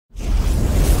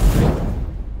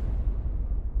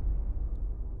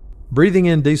Breathing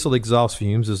in diesel exhaust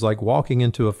fumes is like walking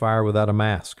into a fire without a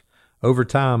mask. Over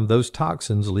time, those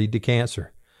toxins lead to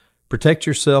cancer. Protect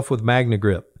yourself with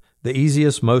MagneGrip, the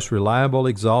easiest, most reliable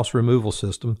exhaust removal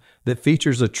system that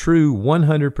features a true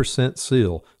 100%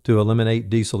 seal to eliminate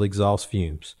diesel exhaust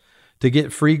fumes. To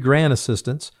get free grant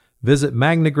assistance, visit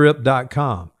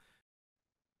MagneGrip.com.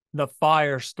 The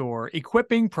Fire Store,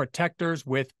 equipping protectors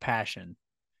with passion.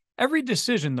 Every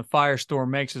decision the Fire Store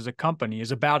makes as a company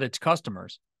is about its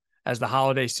customers. As the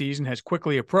holiday season has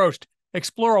quickly approached,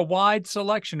 explore a wide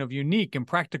selection of unique and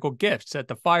practical gifts at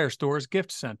the Fire Store's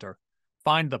Gift Center.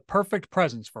 Find the perfect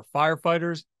presents for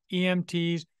firefighters,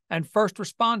 EMTs, and first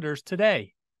responders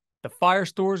today. The Fire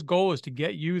Store's goal is to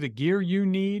get you the gear you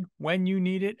need when you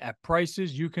need it at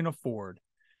prices you can afford.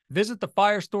 Visit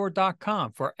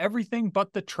thefirestore.com for everything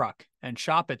but the truck and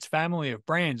shop its family of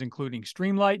brands including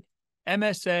Streamlight,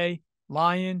 MSA,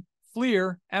 Lion,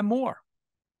 Fleer, and more.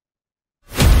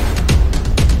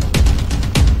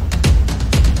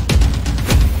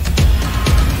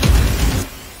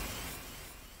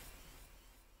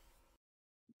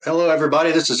 Hello,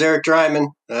 everybody. This is Eric Dreiman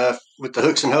with the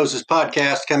Hooks and Hoses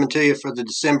podcast coming to you for the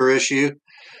December issue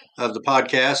of the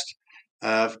podcast.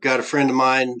 I've got a friend of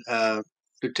mine,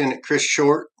 Lieutenant Kris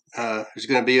Short, who's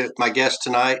going to be my guest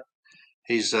tonight.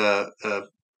 He's a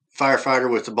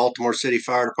firefighter with the Baltimore City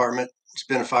Fire Department. He's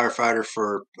been a firefighter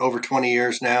for over 20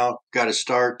 years now. Got his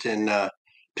start in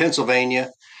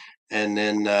Pennsylvania and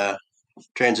then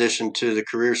transitioned to the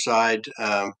career side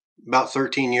about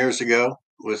 13 years ago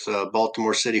with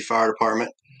Baltimore City Fire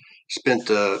Department. Spent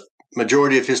the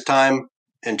majority of his time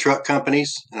in truck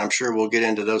companies, and I'm sure we'll get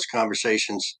into those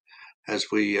conversations as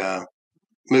we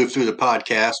move through the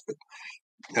podcast.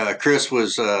 But Kris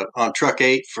was on Truck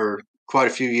 8 for quite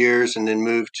a few years and then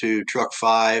moved to Truck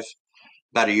 5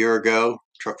 about a year ago.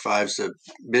 Truck 5 is the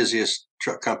busiest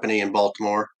truck company in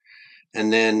Baltimore.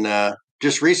 And then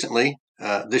just recently,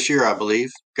 this year, I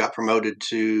believe, got promoted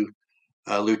to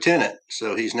lieutenant.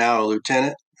 So he's now a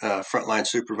lieutenant, frontline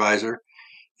supervisor,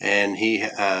 and he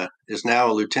is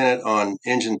now a lieutenant on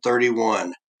Engine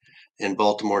 31 in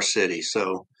Baltimore City.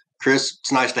 So, Kris,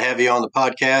 it's nice to have you on the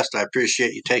podcast. I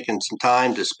appreciate you taking some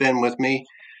time to spend with me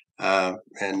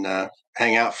and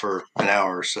hang out for an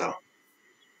hour or so.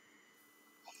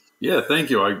 Yeah, thank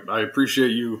you. I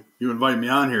appreciate you inviting me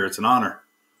on here. It's an honor.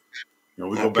 You know,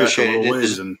 we go back a little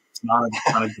ways, and it's an honor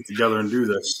to kind of get together and do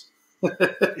this.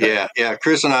 Yeah.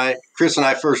 Kris and I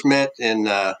first met in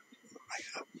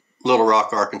Little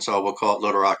Rock, Arkansas. We'll call it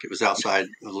Little Rock. It was outside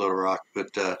of Little Rock,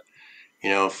 but 4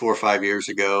 or 5 years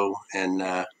ago. And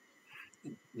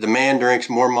the man drinks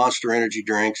more Monster Energy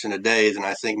drinks in a day than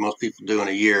I think most people do in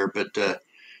a year.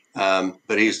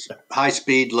 But he's high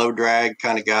speed, low drag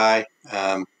kind of guy.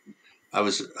 I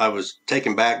was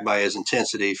taken back by his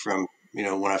intensity from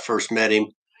when I first met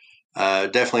him.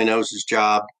 Definitely knows his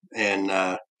job and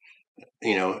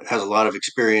has a lot of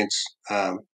experience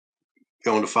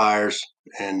going to fires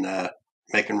and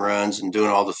making runs and doing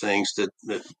all the things that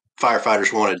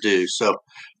firefighters want to do. So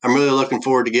I'm really looking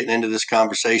forward to getting into this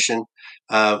conversation.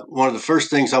 One of the first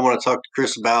things I want to talk to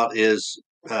Kris about is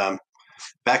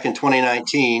back in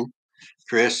 2019,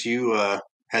 Kris, you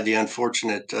had the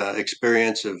unfortunate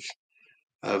experience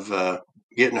of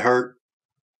getting hurt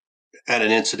at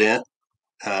an incident.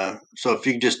 So if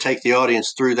you could just take the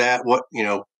audience through that,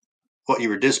 what you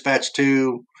were dispatched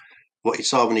to, what you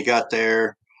saw when you got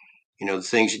there, the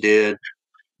things you did,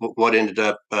 what ended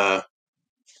up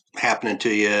happening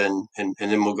to you, and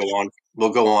then we'll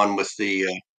go on with the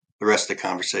rest of the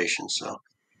conversation. So,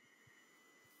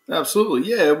 absolutely,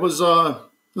 yeah. It was a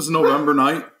November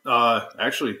night.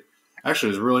 Actually, it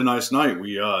was a really nice night.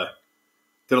 We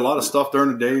did a lot of stuff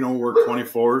during the day. We worked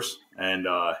 24s, and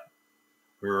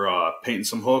we were painting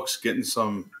some hooks, getting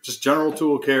some just general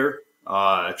tool care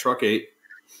at Truck 8,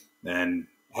 and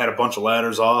had a bunch of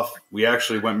ladders off. We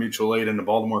actually went mutual aid into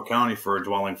Baltimore County for a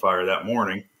dwelling fire that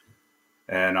morning.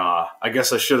 And I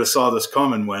guess I should have saw this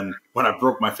coming when I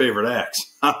broke my favorite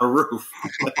axe on a roof.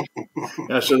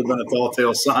 That should have been a tall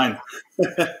tale sign.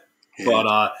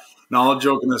 But now, all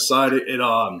joking aside, it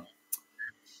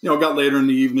got later in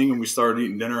the evening and we started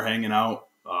eating dinner, hanging out.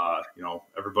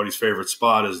 Everybody's favorite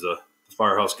spot is the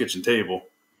firehouse kitchen table.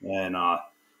 And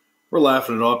we're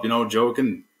laughing it up,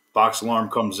 joking. Box alarm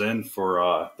comes in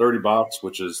for 30 box,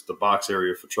 which is the box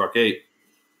area for Truck 8.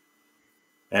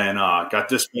 And got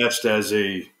dispatched as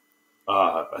I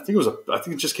think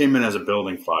it just came in as a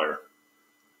building fire.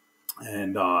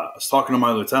 And I was talking to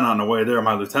my lieutenant on the way there.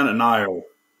 My lieutenant and I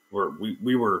were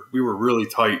really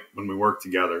tight when we worked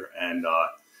together. And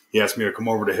he asked me to come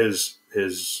over to his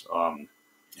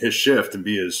shift and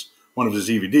be his one of his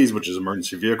EVDs, which is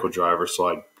emergency vehicle driver. So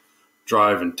I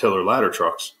drive and tiller ladder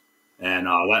trucks. And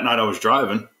that night I was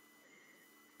driving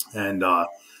and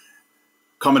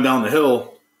coming down the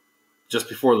hill just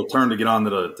before the turn to get onto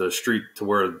the street to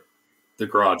where the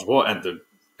garage was, and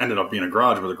ended up being a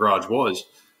garage where the garage was.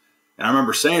 And I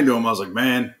remember saying to him, I was like,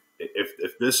 man,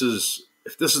 if this is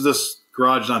this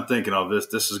garage I'm thinking of,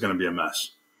 this is going to be a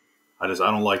mess. I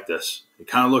don't like this. He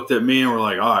kind of looked at me and we're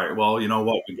like, all right, well, you know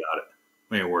what? We got it.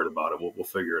 We ain't worried about it. We'll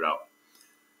figure it out.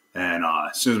 And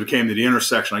as soon as we came to the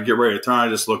intersection, I get ready to turn. I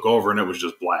just look over and it was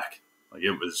just black. Like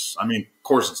it was, I mean, of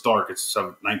course it's dark. It's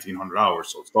 1900 hours,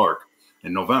 so it's dark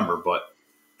in November, but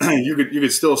you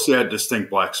could still see that distinct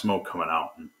black smoke coming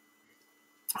out. And,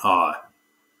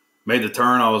 made the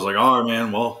turn. I was like, all right,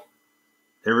 man, well,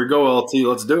 here we go, LT,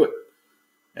 let's do it.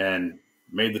 And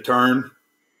made the turn.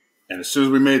 And as soon as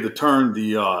we made the turn,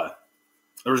 there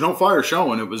was no fire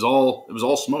showing. It was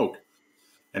all smoke.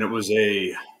 And it was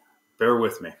bear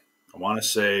with me, I want to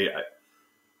say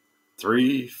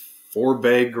 3-4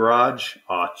 bay garage.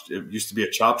 It used to be a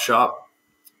chop shop.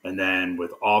 And then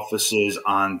with offices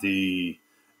on the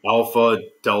Alpha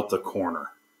Delta corner.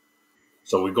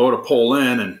 So we go to pull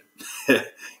in, and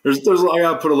there's I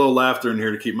got to put a little laughter in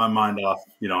here to keep my mind off,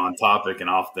 on topic and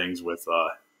off things with the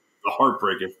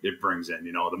heartbreak it brings in,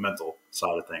 the mental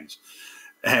side of things.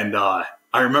 And I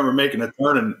remember making a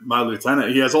turn, and my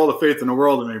lieutenant, he has all the faith in the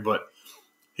world in me, but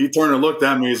he turned and looked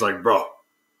at me. He's like, bro,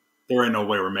 there ain't no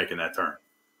way we're making that turn.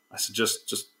 I said,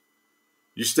 just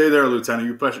you stay there, Lieutenant.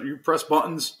 You press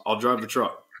buttons. I'll drive the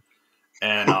truck.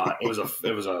 And it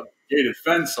was a gated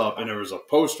fence up, and there was a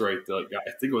post right there.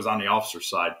 I think it was on the officer's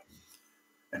side.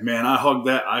 And man, I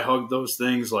hugged those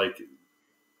things like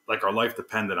our life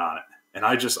depended on it. And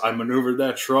I maneuvered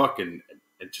that truck and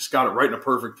it just got it right in a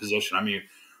perfect position. I mean,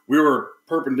 we were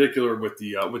perpendicular with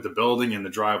the building and the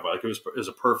driveway. Like it was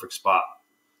a perfect spot.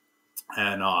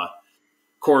 And of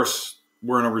course,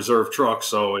 we're in a reserve truck,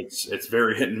 so it's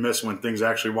very hit and miss when things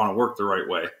actually want to work the right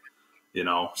way.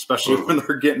 Especially when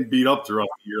they're getting beat up throughout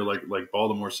the year, like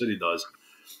Baltimore City does.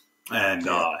 And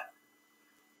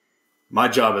my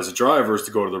job as a driver is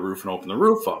to go to the roof and open the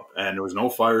roof up. And there was no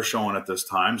fire showing at this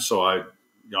time, so I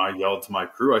yelled to my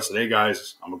crew. I said, "Hey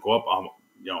guys, I'm gonna go up. I'm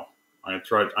gonna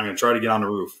try to get on the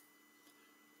roof."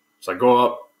 So I go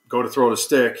up, go to throw the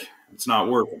stick. It's not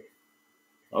working.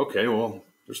 Okay, well,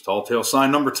 there's tall tale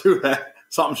sign number 2 that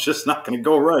something's just not going to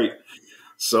go right.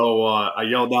 So I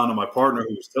yelled down to my partner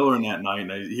who was tillering that night,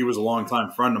 and he was a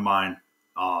longtime friend of mine.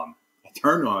 I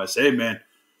turned to him. I said, "Hey, man,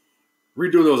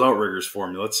 redo those outriggers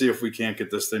for me. Let's see if we can't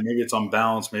get this thing. Maybe it's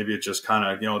unbalanced. Maybe it just kind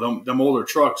of, them older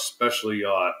trucks, especially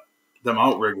them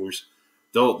outriggers,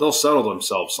 they'll settle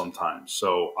themselves sometimes.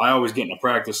 So I always get in a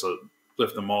practice of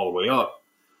lift them all the way up.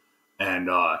 And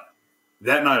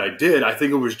that night I did. I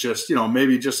think it was just,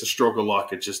 maybe just a stroke of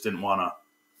luck. It just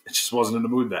just wasn't in the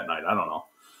mood that night. I don't know.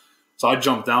 So I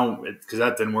jumped down because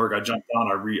that didn't work. I jumped down.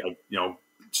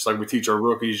 Just like we teach our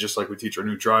rookies, just like we teach our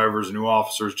new drivers, new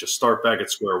officers, just start back at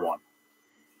square one.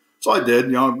 So I did,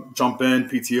 jump in,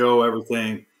 PTO,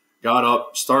 everything, got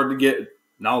up, started to get,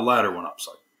 now the ladder went up.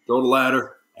 So I go to the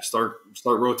ladder, I start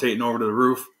rotating over to the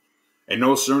roof. And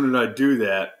no sooner did I do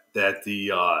that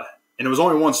and it was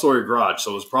only 1-story garage.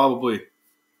 So it was probably,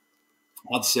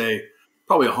 I'd say,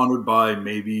 probably 100 by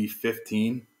maybe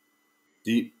 15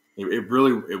 deep.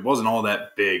 It wasn't all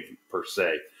that big per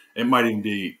se. It might even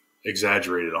be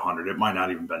exaggerated 100. It might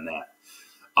not even been that.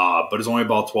 But it's only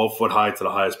about 12 foot high to the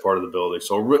highest part of the building.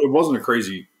 So it wasn't a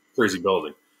crazy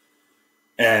building.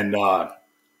 And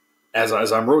as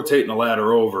I'm rotating the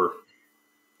ladder over,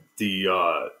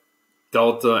 the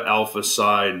Delta Alpha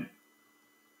side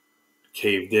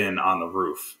caved in on the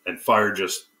roof and fire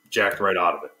just jacked right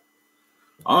out of it.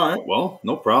 All right, well,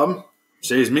 no problem.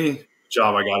 Saves me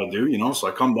job I got to do, so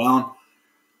I come down,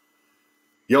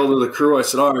 yelled to the crew. I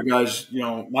said, all right, guys,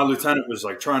 my lieutenant was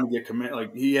like trying to get command,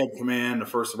 like he had command, the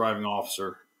first arriving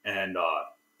officer, and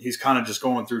he's kind of just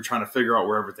going through trying to figure out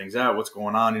where everything's at, what's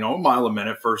going on, a mile a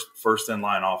minute, first in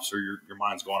line officer, your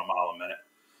mind's going a mile a minute.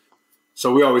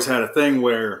 So we always had a thing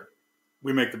where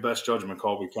we make the best judgment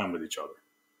call we can with each other.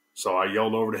 So I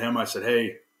yelled over to him. I said,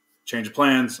 hey, change of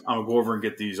plans. I'm going to go over and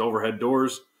get these overhead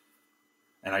doors.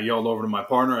 And I yelled over to my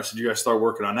partner. I said, you guys start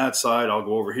working on that side. I'll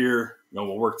go over here.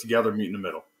 We'll work together, meet in the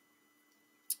middle.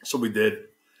 So we did.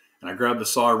 And I grabbed the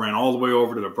saw, ran all the way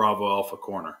over to the Alpha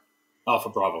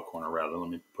Bravo corner, rather. Let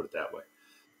me put it that way.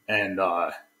 And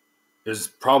it was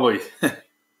probably, of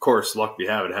course, luck we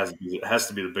have, it has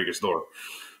to be the biggest door.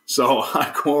 So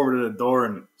I go over to the door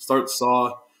and start the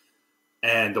saw.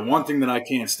 And the one thing that I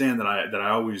can't stand that I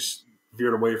always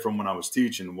veered away from when I was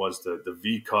teaching was the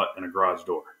V cut in a garage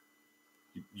door.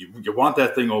 you want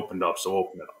that thing opened up, so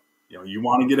open it up. You know, you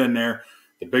want to get in there.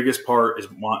 The biggest part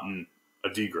is wanting a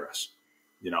degress,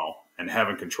 you know, and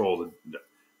having control. You're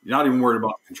not even worried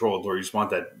about the control of the door. You just want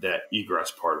that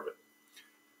egress part of it.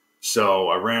 So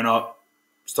I ran up,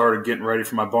 started getting ready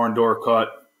for my barn door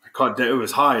cut. I cut. It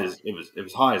was high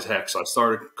as heck. So I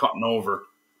started cutting over,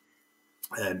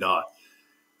 and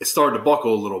it started to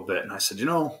buckle a little bit. And I said, you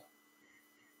know,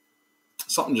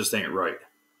 something just ain't right.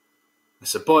 I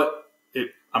said, but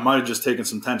I might have just taken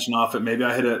some tension off it. Maybe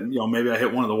I hit maybe I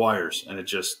hit one of the wires, and it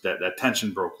just that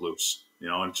tension broke loose, you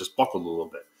know, and it just buckled a little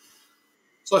bit.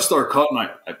 So I started cutting. I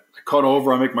cut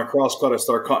over. I make my cross cut. I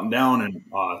start cutting down, and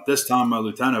this time my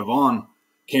lieutenant Vaughn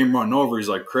came running over. He's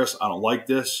like, Kris, I don't like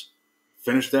this.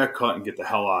 Finish that cut and get the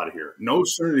hell out of here. No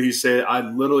sooner did he say it, I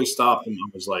literally stopped him. I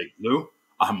was like, Lou,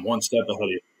 I'm one step ahead of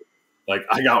you. Like,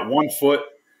 I got one foot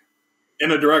in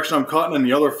the direction I'm cutting and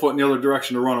the other foot in the other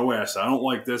direction to run away. I said, I don't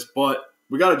like this, but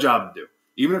we got a job to do.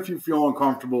 Even if you feel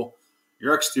uncomfortable,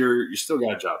 your exterior, you still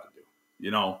got a job to do, you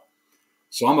know?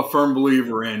 So I'm a firm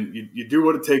believer in you do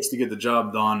what it takes to get the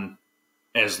job done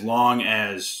as long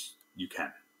as you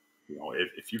can. You know,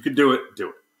 if you could do it, do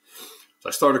it. So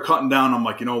I started cutting down. I'm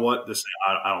like, you know what?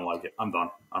 I don't like it. I'm done.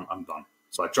 I'm done.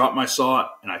 So I dropped my saw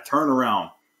and I turn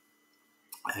around,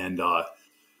 and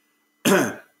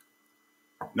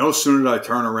no sooner did I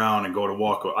turn around and go to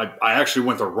walk, I actually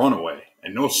went to run away.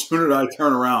 And no sooner did I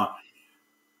turn around,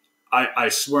 I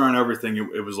swear on everything,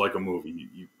 it was like a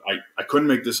movie. I couldn't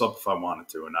make this up if I wanted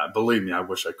to, and believe me, I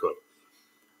wish I could.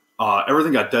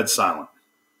 Everything got dead silent,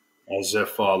 as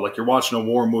if like you're watching a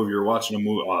war movie, you're watching a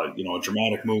movie, a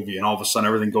dramatic movie, and all of a sudden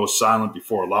everything goes silent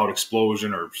before a loud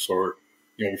explosion or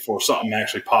before something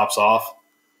actually pops off.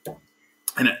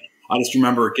 And I just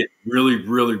remember it getting really,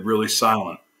 really, really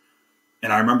silent.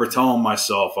 And I remember telling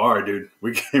myself, all right, dude,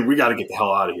 we got to get the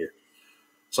hell out of here.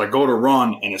 So I go to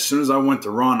run, and as soon as I went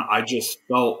to run, I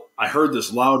heard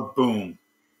this loud boom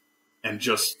and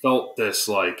just felt this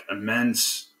like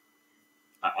immense,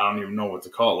 I don't even know what to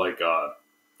call it,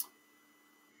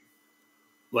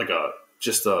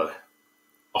 just a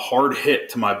hard hit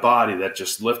to my body that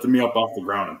just lifted me up off the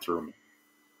ground and threw me.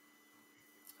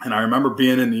 And I remember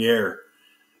being in the air,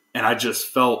 and I just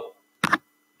felt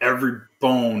every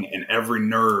bone and every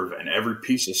nerve and every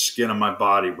piece of skin on my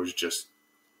body was just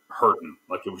hurting.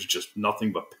 Like it was just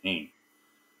nothing but pain.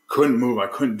 Couldn't move. I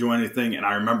couldn't do anything. And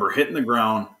I remember hitting the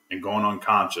ground and going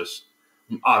unconscious.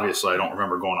 Obviously, I don't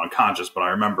remember going unconscious, but I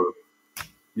remember,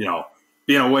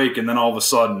 being awake and then all of a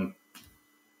sudden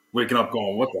waking up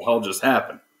going, what the hell just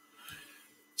happened?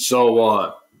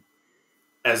 So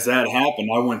as that happened,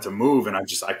 I went to move and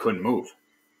I couldn't move.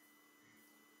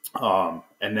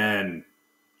 And then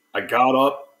I got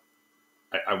up,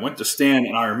 I went to stand,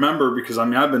 and I remember because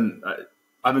I've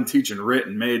been teaching RIT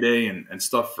and Mayday and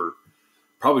stuff for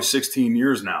probably 16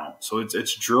 years now. So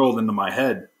it's drilled into my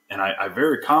head. And I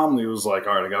very calmly was like,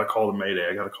 all right, I got to call the Mayday.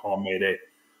 I got to call Mayday.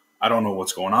 I don't know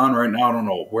what's going on right now. I don't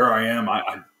know where I am.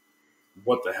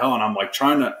 What the hell? And I'm like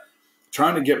trying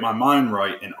to get my mind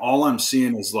right. And all I'm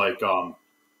seeing is like,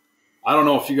 I don't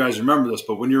know if you guys remember this,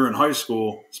 but when you're in high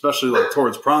school, especially like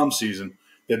towards prom season,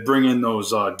 they'd bring in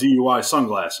those DUI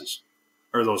sunglasses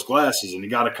or those glasses, and you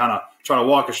got to kind of try to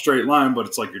walk a straight line, but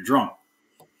it's like you're drunk.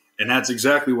 And that's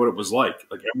exactly what it was like.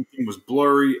 Like everything was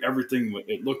blurry. Everything,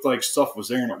 it looked like stuff was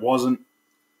there and it wasn't.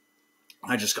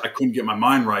 I couldn't get my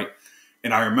mind right.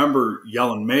 And I remember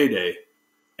yelling Mayday,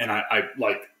 and I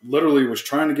like literally was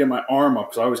trying to get my arm up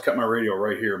because I always kept my radio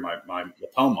right here, my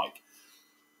lapel mic.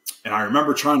 And I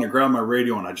remember trying to grab my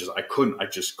radio, and I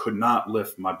just could not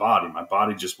lift my body. My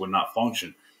body just would not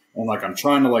function. And like, I'm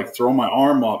trying to like throw my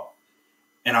arm up,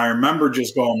 and I remember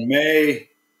just going, May.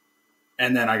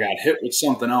 And then I got hit with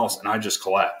something else, and I just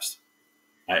collapsed.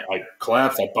 I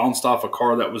collapsed. I bounced off a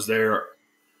car that was there.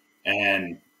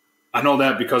 And I know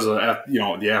that because of,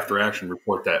 the after action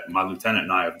report that my lieutenant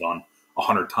and I have done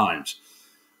 100 times.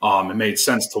 It made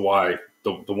sense to why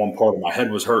the one part of my head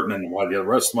was hurting and why the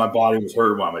rest of my body was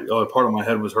hurting, why the other part of my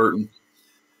head was hurting.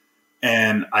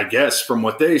 And I guess from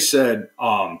what they said,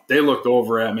 they looked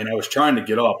over at me, and I was trying to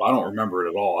get up. I don't remember it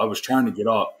at all. I was trying to get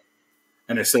up,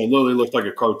 and they said it literally looked like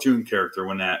a cartoon character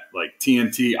when that like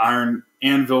TNT iron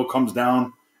anvil comes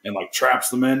down and like traps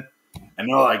them in, and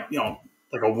they're like,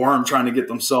 like a worm trying to get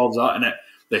themselves out. And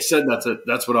they said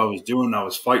that's what I was doing. I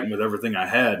was fighting with everything I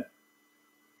had,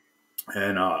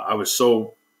 and I was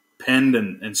so pinned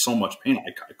and in so much pain,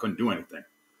 I couldn't do anything.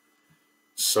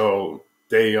 So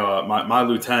they, my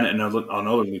lieutenant and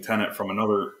another lieutenant from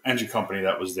another engine company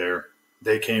that was there,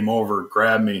 they came over,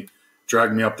 grabbed me,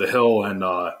 dragged me up the hill, and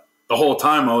by the whole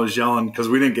time I was yelling because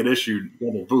we didn't get issued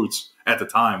leather boots at the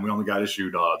time. We only got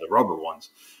issued the rubber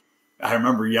ones. I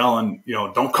remember yelling,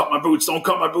 don't cut my boots. Don't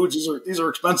cut my boots. These are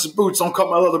expensive boots. Don't cut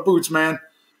my leather boots, man.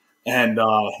 And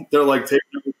they're like taking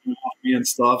everything off me and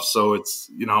stuff. So it's,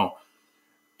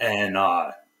 and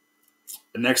the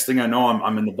next thing I know,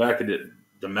 I'm in the back of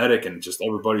the medic and just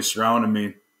everybody surrounding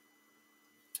me,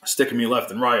 sticking me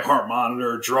left and right, heart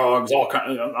monitor, drugs, all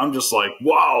kind of, I'm just like,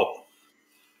 wow,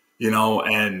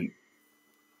 and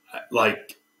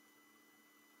like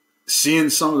seeing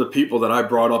some of the people that I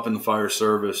brought up in the fire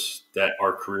service that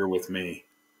are career with me,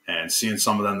 and seeing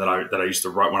some of them that I used to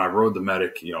ride when I rode the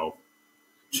medic,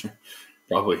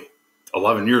 probably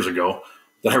 11 years ago,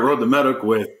 that I rode the medic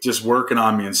with, just working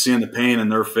on me and seeing the pain in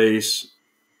their face,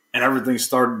 and everything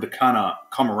started to kind of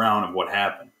come around of what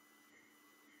happened.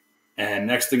 And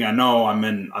next thing I know, I'm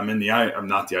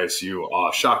not the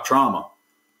ICU, shock trauma.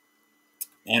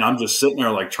 And I'm just sitting there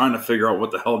like trying to figure out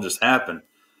what the hell just happened.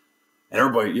 And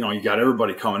everybody, you got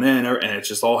everybody coming in, and it's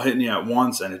just all hitting you at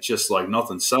once. And it's just like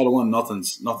nothing's settling,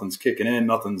 nothing's kicking in,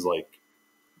 nothing's like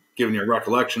giving you a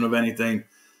recollection of anything.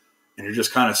 And you're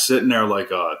just kind of sitting there like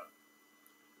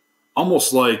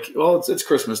almost like, well, it's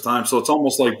Christmas time, so it's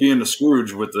almost like being the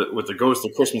Scrooge with the ghost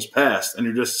of Christmas past, and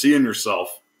you're just seeing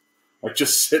yourself like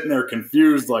just sitting there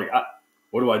confused, like,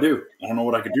 what do I do? I don't know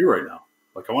what I could do right now.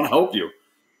 Like, I want to help you.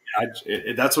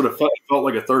 That's what it felt. It felt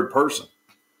like a third person,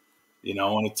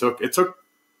 and it took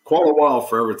quite a while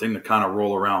for everything to kind of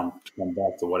roll around to come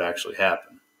back to what actually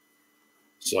happened.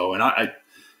 So, and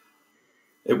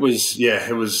it was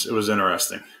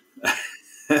interesting.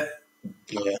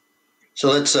 Yeah.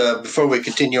 So let's before we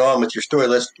continue on with your story,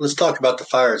 let's talk about the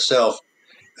fire itself.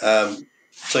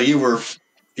 So you were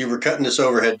cutting this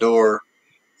overhead door.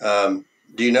 Do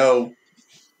you know?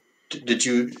 Did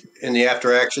you, in the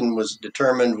after action, was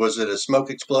it a smoke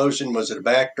explosion? Was it a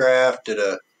backdraft? Did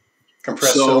a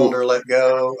compressed cylinder let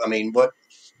go? I mean, what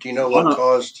do you know? What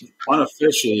caused?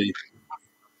 Unofficially?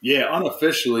 When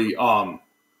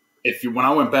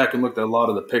I went back and looked at a lot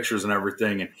of the pictures and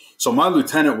everything, and so my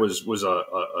lieutenant was a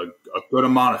good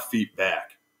amount of feet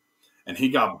back, and he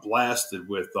got blasted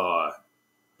with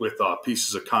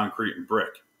pieces of concrete and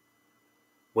brick.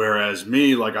 Whereas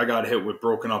me, like, I got hit with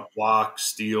broken up block,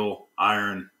 steel,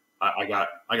 iron. I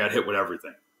got hit with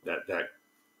everything that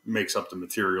makes up the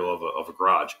material of a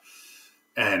garage.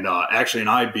 And actually, an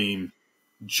I-beam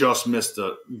just missed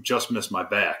my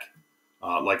back,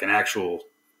 like an actual,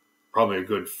 probably a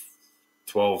good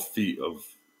 12 feet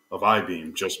of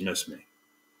I-beam just missed me.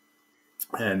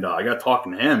 And I got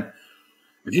talking to him,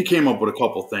 and he came up with a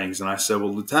couple things. And I said,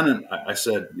 well, Lieutenant, I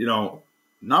said,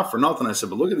 not for nothing. I said,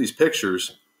 but look at these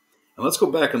pictures, and let's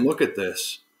go back and look at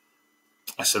this.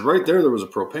 I said, right there was a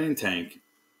propane tank,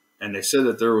 and they said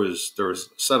that there was a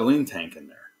acetylene tank in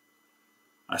there.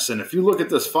 I said, if you look at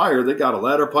this fire, they got a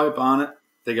ladder pipe on it,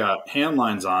 they got hand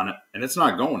lines on it, and it's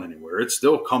not going anywhere. It's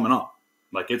still coming up,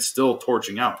 like it's still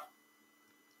torching out.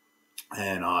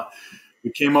 And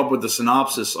we came up with the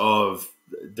synopsis of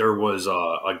there was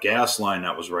a gas line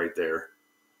that was right there,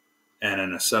 and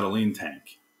an acetylene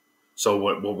tank. So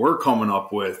what we're coming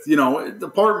up with,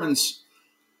 departments,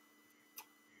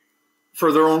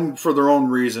 for their own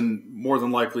reason, more than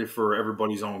likely for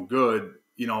everybody's own good,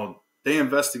 they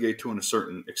investigate to a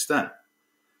certain extent.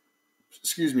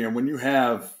 Excuse me. And when you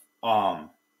have a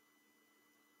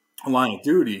line of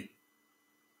duty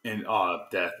and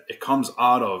death, it comes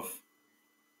out of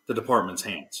the department's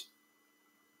hands.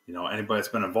 Anybody that's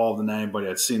been involved in that, anybody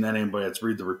that's seen that, anybody that's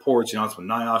read the reports, it's when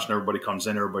NIOSH and everybody comes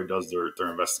in, everybody does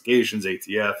their investigations,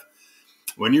 ATF.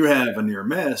 When you have a near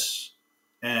miss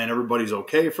and everybody's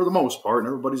okay for the most part and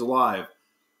everybody's alive,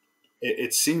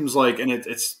 it seems like, and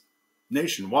it's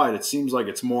nationwide, it seems like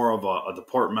it's more of a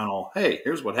departmental, hey,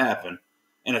 here's what happened.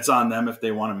 And it's on them if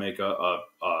they want to make a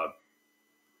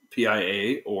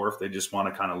PIA or if they just want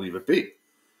to kind of leave it be.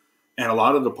 And a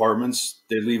lot of departments,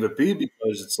 they leave it be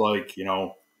because it's like,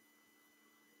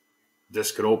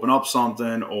 this could open up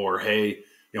something, or, hey,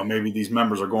 maybe these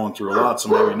members are going through a lot, so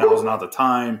maybe now's not the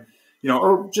time,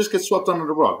 or just get swept under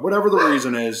the rug. Whatever the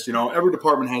reason is, every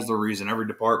department has their reason. Every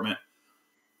department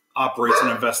operates and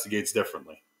investigates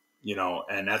differently,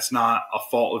 and that's not a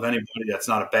fault of anybody. That's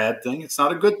not a bad thing. It's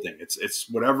not a good thing. It's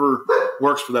whatever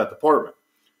works for that department.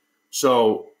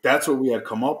 So that's what we had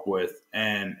come up with,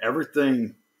 and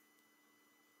everything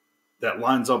that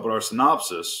lines up with our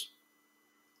synopsis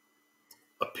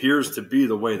appears to be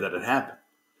the way that it happened.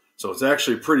 So it's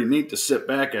actually pretty neat to sit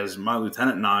back as my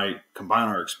lieutenant and I combine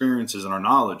our experiences and our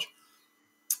knowledge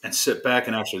and sit back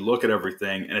and actually look at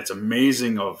everything. And it's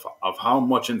amazing of how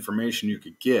much information you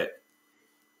could get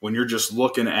when you're just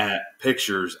looking at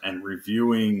pictures and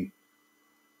reviewing,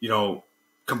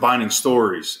 combining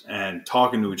stories and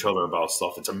talking to each other about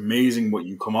stuff. It's amazing what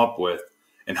you come up with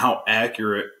and how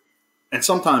accurate and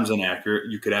sometimes inaccurate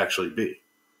you could actually be.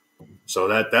 So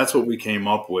that's what we came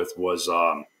up with was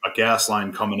a gas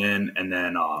line coming in and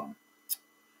then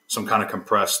some kind of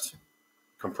compressed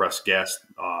gas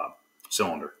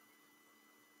cylinder.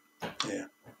 Yeah.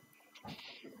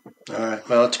 All right.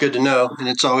 Well, it's good to know, and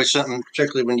it's always something,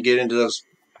 particularly when you get into those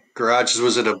garages.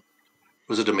 Was it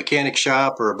a mechanic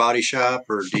shop or a body shop,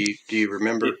 or do you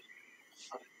remember?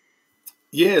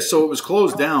 Yeah, so it was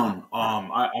closed down.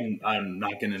 I'm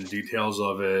not getting into details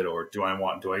of it, or do I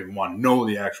even want to know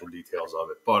the actual details of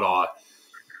it? But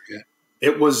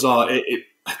it was I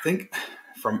think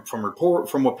from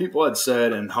what people had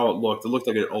said and how it looked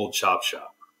like an old chop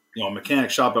shop. A mechanic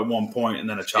shop at one point, and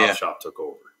then a chop shop took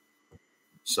over.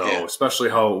 So especially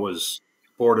how it was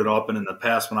boarded up, and in the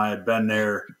past when I had been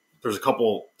there, there was a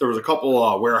couple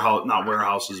not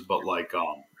warehouses, but like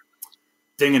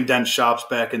ding and dent shops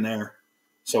back in there.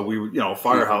 So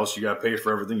firehouse, you got to pay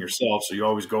for everything yourself. So you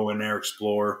always go in there,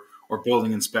 explore, or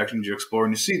building inspections, you explore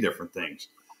and you see different things.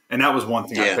 And that was one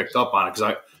thing I picked up on it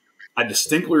because I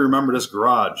distinctly remember this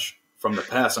garage from the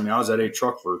past. I mean, I was at a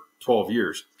truck for 12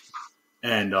 years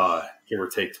and give or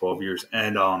take 12 years.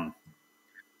 And I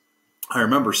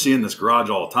remember seeing this garage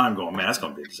all the time going, man, that's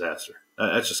going to be a disaster.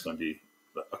 That's just going to be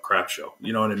a crap show.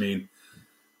 You know what I mean?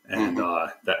 And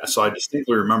so I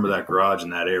distinctly remember that garage in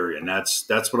that area, and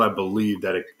that's what I believe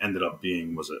that it ended up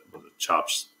being was a chop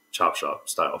shop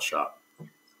style shop.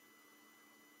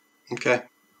 Okay,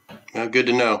 well, good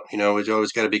to know. We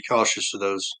always got to be cautious of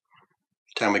those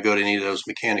time we go to any of those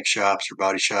mechanic shops or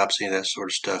body shops, any of that sort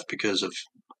of stuff, because of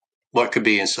what could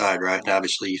be inside, right? And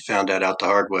obviously, you found that out the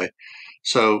hard way.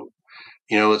 So,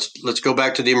 let's go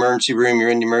back to the emergency room. You're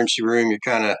in the emergency room. You're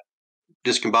kind of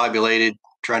discombobulated,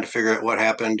 trying to figure out what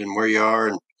happened and where you are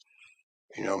and,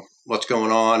 what's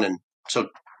going on. And so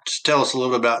just tell us a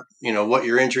little bit about, what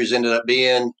your injuries ended up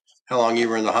being, how long you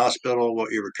were in the hospital,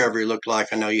 what your recovery looked like.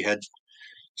 I know you had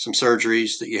some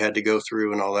surgeries that you had to go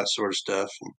through and all that sort of stuff.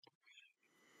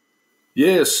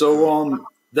 Yeah. So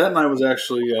that night was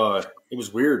actually, it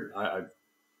was weird. I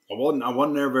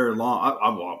wasn't there very long.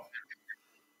 I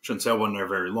shouldn't say I wasn't there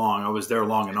very long. I was there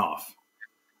long enough.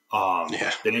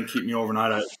 They didn't keep me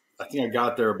overnight. I think I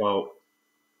got there about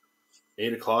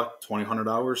 8 o'clock, 2000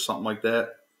 hours, something like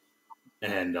that.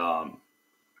 And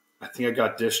I think I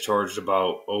got discharged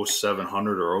about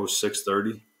 0700 or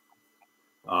 0630.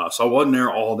 So I wasn't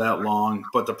there all that long.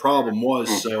 But the problem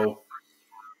was, so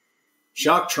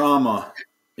shock trauma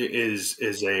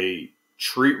is a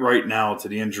treat right now to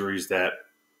the injuries that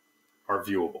are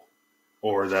viewable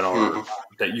or that are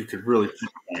that you could really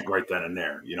pinpoint right then and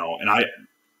there, And I,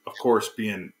 of course,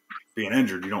 being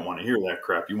injured, you don't want to hear that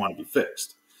crap. You want to be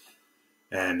fixed.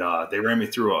 And they ran me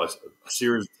through a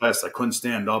series of tests. I couldn't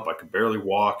stand up. I could barely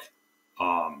walk.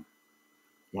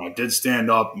 When I did stand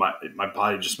up, my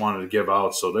body just wanted to give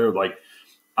out. So they're like,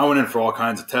 I went in for all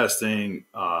kinds of testing,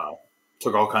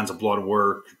 took all kinds of blood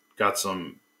work, got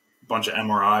bunch of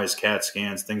MRIs, CAT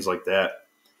scans, things like that.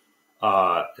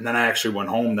 And then I actually went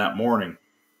home that morning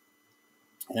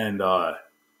and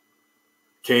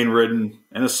cane ridden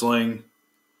in a sling,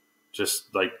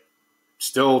 just like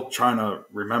still trying to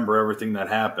remember everything that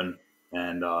happened.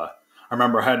 And I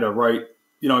remember I had to write,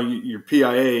 your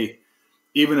PIA,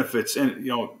 even if it's in,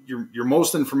 your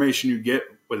most information you get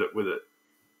with a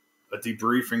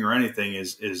debriefing or anything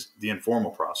is the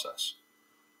informal process.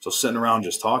 So sitting around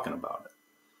just talking about it.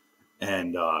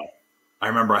 And I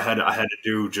remember I had to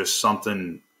do just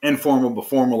something informal but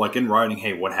formal, like in writing,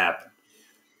 hey, what happened?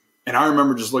 And I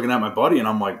remember just looking at my buddy and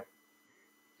I'm like,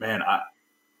 man,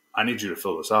 I need you to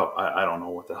fill this out. I don't know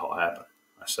what the hell happened.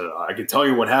 I said, I can tell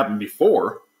you what happened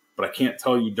before, but I can't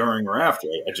tell you during or after.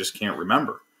 I just can't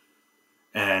remember.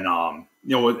 And,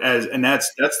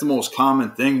 that's the most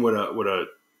common thing with a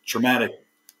traumatic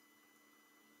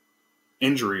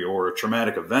injury or a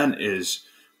traumatic event is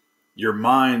your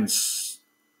mind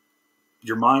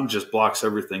just blocks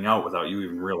everything out without you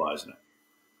even realizing it.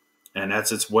 And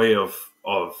that's its way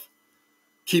of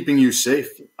keeping you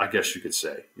safe, I guess you could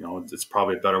say. It's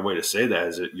probably a better way to say that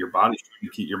is that your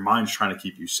mind's trying to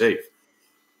keep you safe.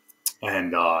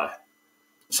 And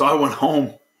so I went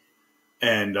home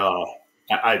and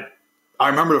I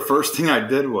remember the first thing I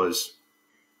did was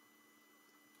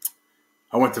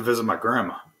I went to visit my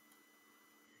grandma.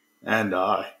 And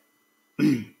the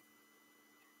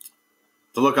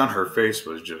look on her face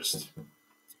was it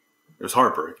was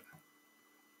heartbreaking.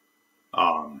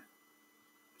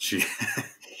 She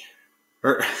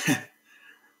her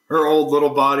her old little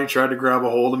body tried to grab a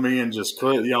hold of me and just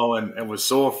couldn't, and was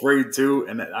so afraid too.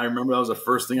 And I remember that was the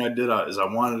first thing I did is I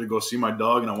wanted to go see my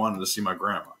dog and I wanted to see my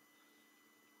grandma.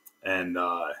 And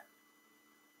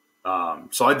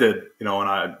so I did, and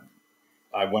I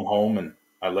went home and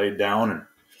I laid down, and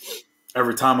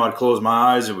every time I'd close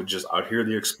my eyes, I'd hear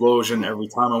the explosion. Every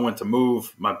time I went to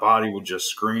move, my body would just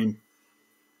scream.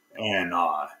 And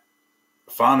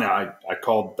finally I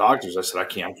called doctors. I said, I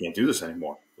can't do this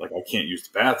anymore. Like, I can't use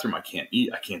the bathroom. I can't eat.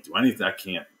 I can't do anything. I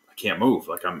can't move.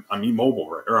 Like, I'm immobile,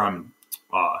 right? Or I'm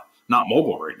not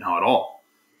mobile right now at all.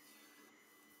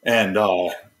 And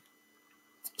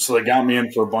so they got me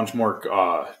in for a bunch more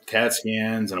CAT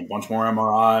scans and a bunch more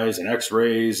MRIs and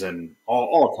X-rays and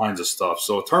all kinds of stuff.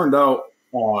 So it turned out,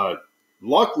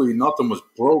 luckily, nothing was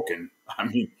broken. I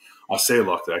mean, I say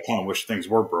luckily. I kind of wish things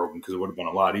were broken because it would have been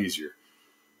a lot easier.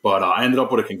 But I ended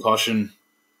up with a concussion,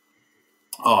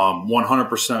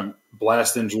 100%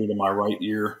 blast injury to my right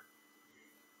ear,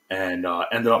 and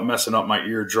ended up messing up my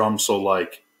eardrum. So,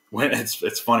 like, when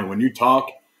it's funny when you talk,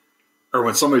 or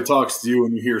when somebody talks to you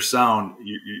and you hear sound,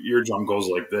 your eardrum goes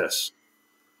like this.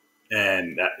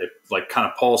 And it like kind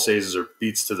of pulsates or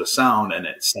beats to the sound and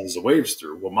it sends the waves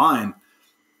through. Well, mine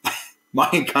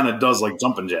kind of does like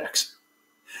jumping jacks.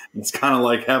 It's kind of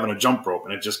like having a jump rope,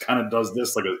 and it just kind of does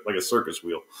this like a circus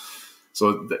wheel.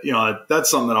 So,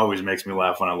 that's something that always makes me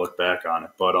laugh when I look back on it.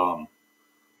 But, I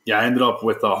ended up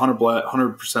with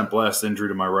 100% blast injury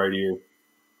to my right ear.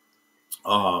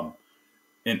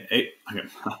 And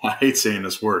I hate saying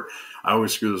this word. I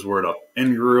always screw this word up.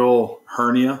 Inguinal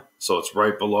hernia. So it's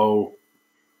right below,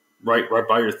 right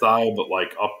by your thigh, but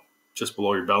like up just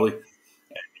below your belly,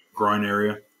 groin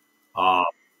area.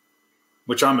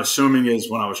 Which I'm assuming is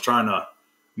when I was trying to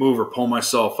move or pull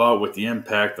myself out with the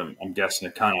impact. I'm guessing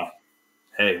it kind of,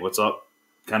 hey, what's up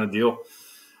kind of deal.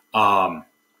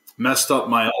 Messed up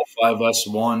my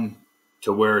L5S1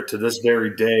 to where to this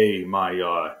very day,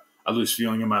 I lose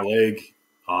feeling in my leg.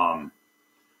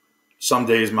 Some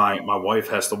days my wife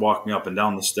has to walk me up and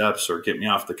down the steps or get me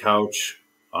off the couch.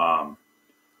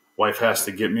 Wife has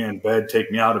to get me in bed,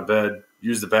 take me out of bed,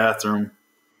 use the bathroom.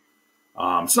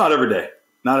 It's not every day.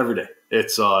 Not every day.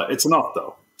 It's enough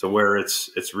though to where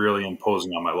it's really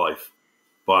imposing on my life.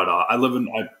 But I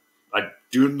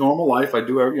do normal life.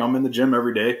 I'm in the gym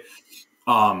every day.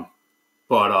 But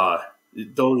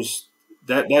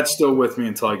that's still with me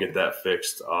until I get that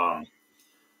fixed.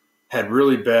 Had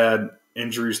really bad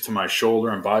injuries to my shoulder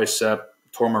and bicep,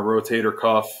 tore my rotator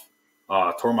cuff,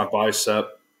 tore my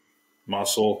bicep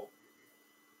muscle,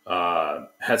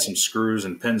 had some screws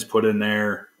and pins put in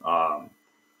there. I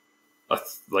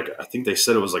think they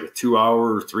said it was like a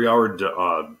 2-hour or 3-hour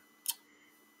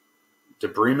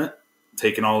debridement,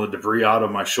 taking all the debris out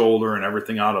of my shoulder and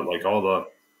everything out of like all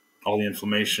the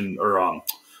inflammation or all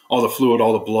the fluid,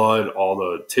 all the blood, all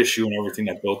the tissue and everything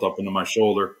that built up into my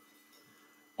shoulder.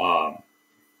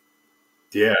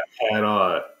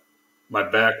 My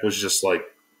back was just like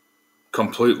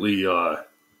completely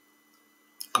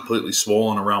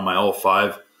swollen around my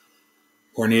L5,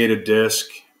 herniated disc,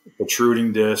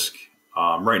 protruding disc.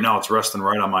 Right now it's resting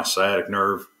right on my sciatic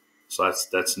nerve. So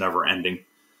that's never ending.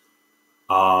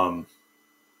 I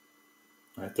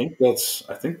think that's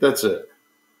it.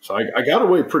 So I got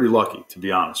away pretty lucky, to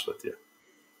be honest with you.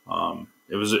 I'll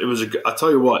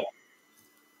tell you what,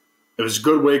 it was a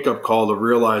good wake-up call to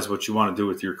realize what you want to do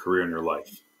with your career and your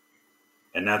life.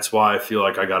 And that's why I feel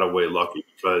like I got away lucky,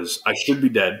 because I should be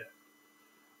dead.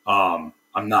 I'm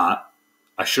not.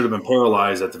 I should have been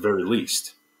paralyzed at the very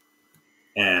least.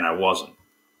 And I wasn't.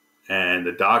 And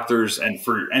the doctors, and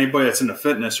for anybody that's into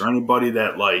fitness or anybody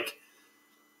that like,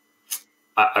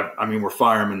 I mean, we're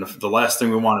firemen. The last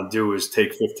thing we want to do is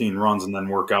take 15 runs and then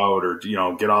work out or,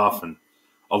 get off and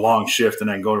a long shift and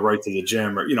then go right to the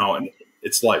gym or, and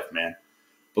it's life, man.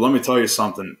 But let me tell you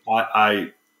something.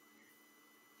 I'm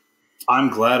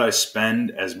glad I spend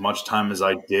as much time as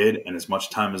I did and as much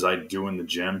time as I do in the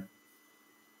gym,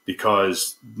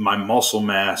 because my muscle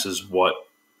mass is what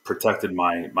protected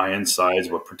my insides,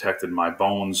 what protected my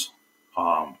bones.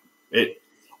 It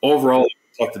overall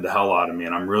protected the hell out of me,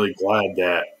 and I'm really glad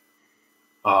that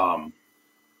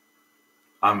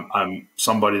I'm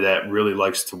somebody that really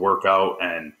likes to work out,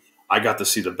 and I got to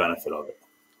see the benefit of it.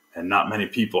 And not many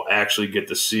people actually get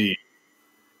to see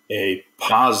a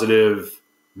positive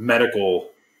medical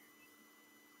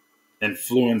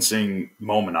influencing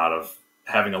moment out of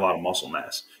having a lot of muscle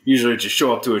mass. Usually just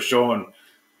show up to a show and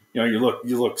you look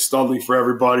studly for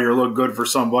everybody or look good for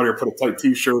somebody or put a tight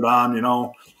t-shirt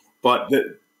on, but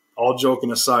all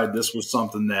joking aside, this was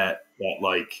something that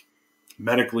like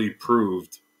medically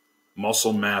proved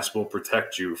muscle mass will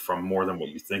protect you from more than what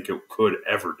you think it could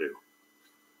ever do.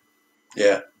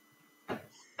 Yeah.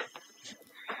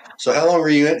 So how long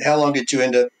did you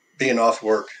end up being off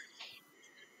work?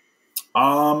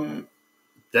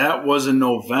 That was in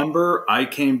November. I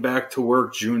came back to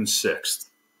work June 6th.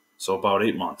 So about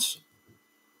 8 months.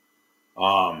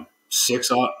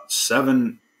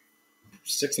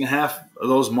 6.5 of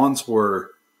those months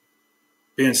were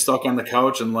being stuck on the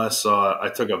couch unless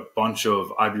I took a bunch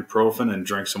of ibuprofen and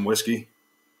drank some whiskey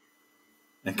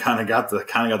and kind of got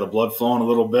the blood flowing a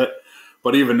little bit.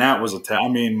 But even that was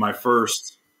my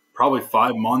first probably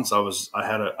 5 months I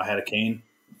had a cane.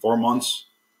 4 months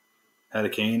had a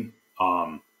cane.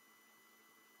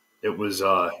 It was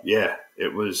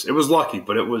it was lucky,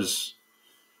 but it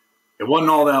wasn't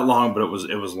all that long, but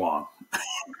it was long.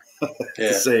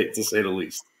 Yeah. to say the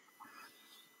least.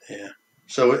 Yeah.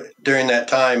 So during that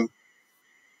time,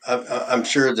 I'm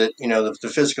sure that,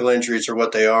 the physical injuries are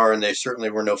what they are, and they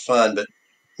certainly were no fun, but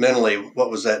mentally,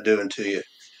 what was that doing to you? I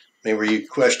mean, were you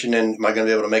questioning, am I going to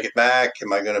be able to make it back?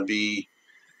 Am I going to be,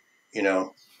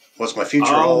 what's my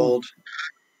future hold?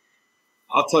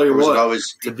 I'll tell you what,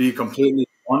 to be completely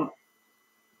blunt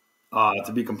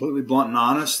and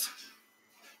honest,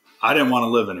 I didn't want to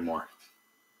live anymore.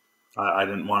 I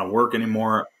didn't want to work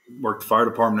anymore, work the fire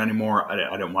department anymore.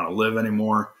 I didn't want to live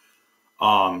anymore.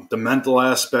 The mental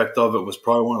aspect of it was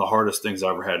probably one of the hardest things I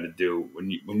ever had to do.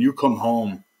 When you come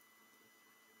home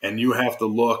and you have to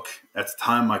look, at the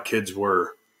time my kids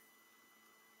were,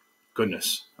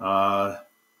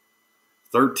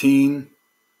 13,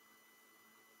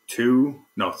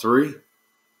 3,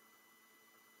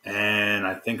 and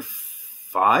I think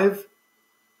 5.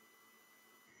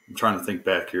 I'm trying to think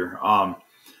back here.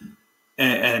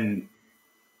 And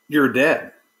you're a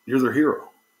dad. You're their hero.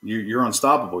 You're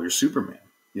unstoppable. You're Superman.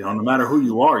 No matter who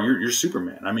you are, you're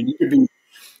Superman. I mean, you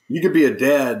could be a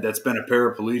dad that's been a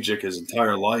paraplegic his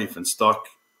entire life and stuck,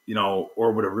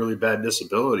 or with a really bad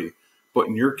disability. But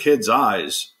in your kid's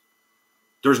eyes,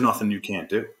 there's nothing you can't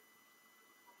do.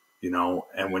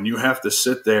 And when you have to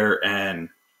sit there and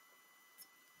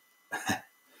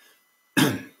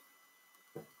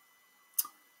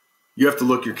you have to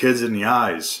look your kids in the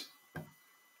eyes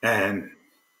and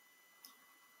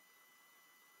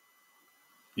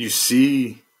you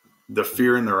see the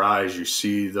fear in their eyes. You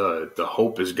see the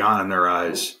hope is gone in their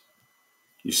eyes.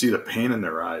 You see the pain in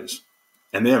their eyes.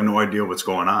 And they have no idea what's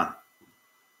going on.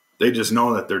 They just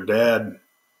know that their dad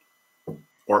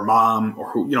or mom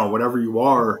or whatever you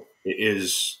are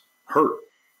is hurt.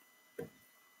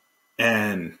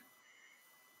 And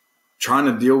trying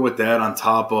to deal with that on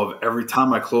top of every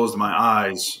time I closed my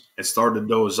eyes and started to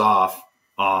doze off,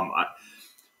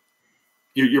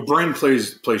 your brain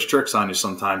plays tricks on you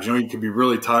sometimes. You could be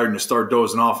really tired and you start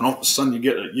dozing off, and all of a sudden you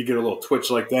get a little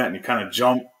twitch like that, and you kind of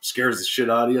jump, scares the shit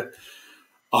out of you.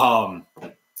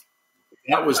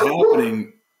 That was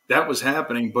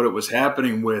happening, but it was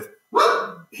happening with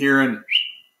hearing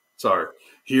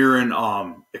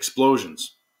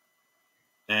explosions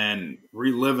and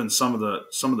reliving some of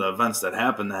the events that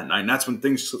happened that night. And that's when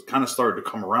things kind of started to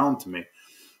come around to me.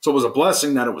 So it was a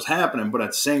blessing that it was happening, but at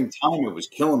the same time, it was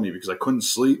killing me because I couldn't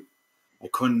sleep. I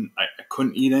couldn't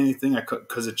eat anything.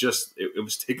 Because it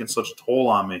was taking such a toll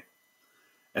on me.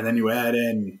 And then you add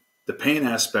in the pain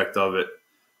aspect of it.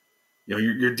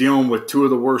 You're dealing with two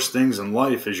of the worst things in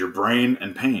life is your brain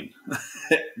and pain.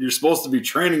 You're supposed to be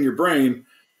training your brain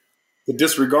to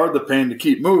disregard the pain to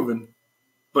keep moving,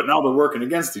 but now they're working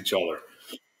against each other.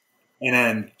 And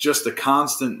then just the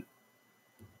constant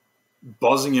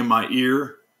buzzing in my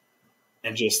ear.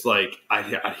 And just like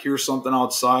I'd hear something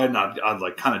outside, and I'd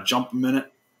like kind of jump a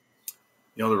minute.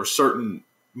 There were certain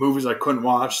movies I couldn't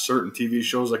watch, certain TV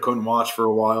shows I couldn't watch for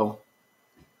a while.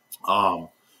 And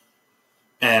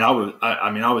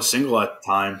I was single at the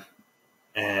time,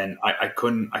 and I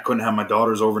couldn't have my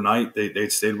daughters overnight.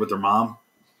 They'd stayed with their mom.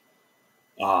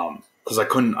 Because I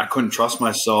couldn't trust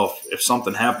myself. If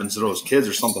something happens to those kids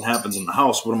or something happens in the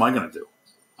house, what am I going to do?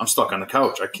 I'm stuck on the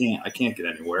couch. I can't get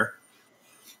anywhere.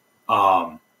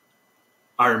 I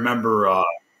remember,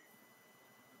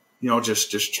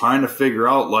 just trying to figure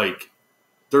out, like,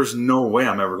 there's no way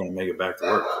I'm ever going to make it back to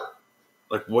work.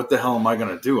 Like, what the hell am I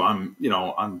going to do? I'm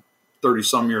 30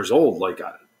 some years old. Like,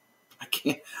 I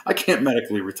can't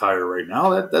medically retire right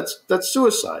now. That's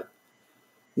suicide.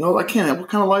 I can't. What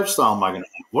kind of lifestyle am I going to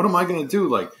have? What am I going to do?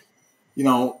 Like,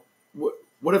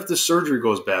 what if this surgery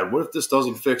goes bad? What if this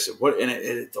doesn't fix it?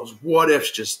 Those what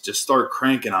ifs just start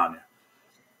cranking on you.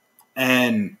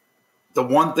 And the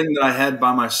one thing that I had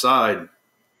by my side,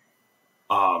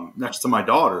 next to my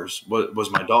daughters,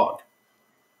 was my dog.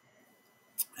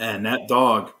 And that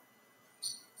dog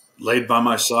laid by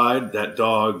my side, that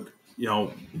dog, you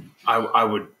know, I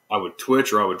would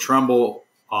twitch or I would tremble.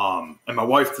 And my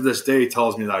wife to this day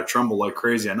tells me that I tremble like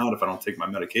crazy at night if I don't take my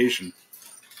medication,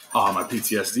 my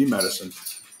PTSD medicine.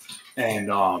 And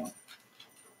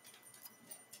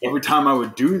every time I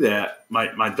would do that,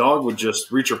 my dog would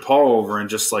just reach her paw over and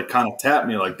just like kind of tap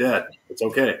me like, Dad, it's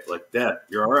okay. Like, Dad,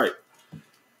 you're all right.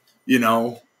 You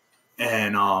know,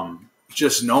 and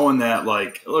just knowing that,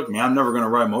 like, look, man, I'm never going to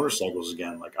ride motorcycles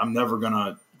again. Like, I'm never going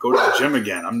to go to the gym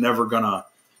again. I'm never going to,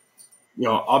 you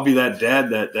know, I'll be that dad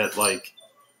that like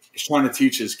is trying to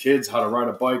teach his kids how to ride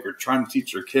a bike or trying to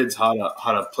teach their kids how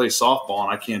to play softball,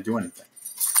 and I can't do anything.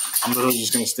 I'm literally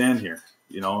just going to stand here,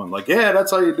 you know, and like, yeah,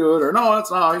 that's how you do it, or no,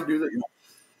 that's not how you do that. You know?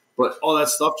 But all that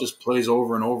stuff just plays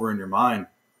over and over in your mind.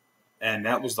 And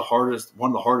that was one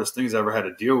of the hardest things I ever had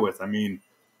to deal with. I mean,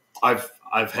 I've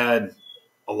had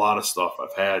a lot of stuff.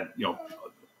 I've had, you know, a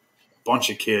bunch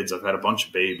of kids. I've had a bunch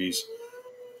of babies.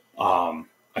 I've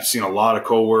seen a lot of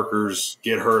coworkers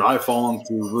get hurt. I've fallen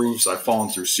through roofs. I've fallen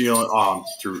through ceiling,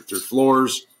 through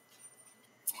floors.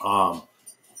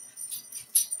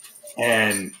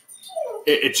 And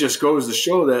it just goes to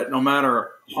show that no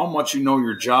matter how much you know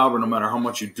your job or no matter how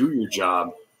much you do your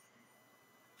job,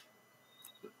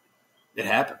 it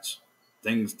happens.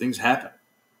 Things happen.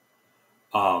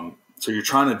 So you're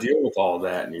trying to deal with all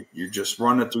that, and you're just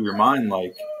running through your mind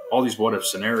like all these what if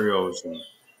scenarios,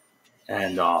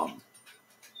 and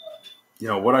you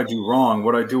know, what I do wrong,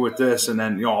 what I do with this, and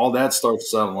then, you know, all that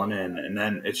starts settling in, and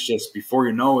then it's just before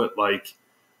you know it, like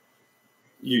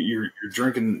you're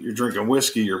drinking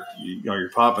whiskey, you're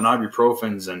popping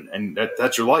ibuprofens, and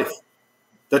that's your life.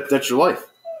 That's your life.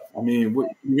 I mean, what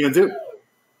are you gonna do?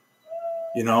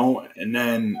 You know, and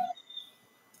then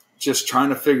just trying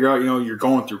to figure out, you know, you're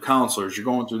going through counselors, you're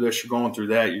going through this, you're going through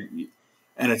that,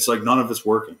 and it's like none of it's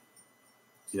working.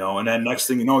 You know, and then next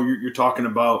thing you know, you're talking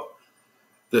about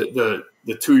the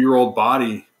 2-year-old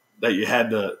body that you had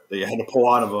to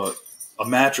pull out of a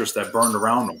mattress that burned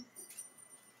around them.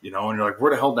 You know, and you're like,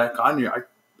 where the hell that got you? I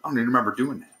don't even remember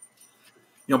doing that.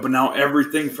 You know, but now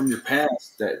everything from your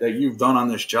past that you've done on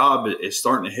this job is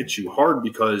starting to hit you hard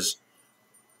because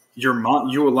you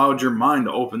allowed your mind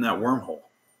to open that wormhole.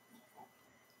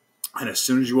 And as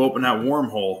soon as you open that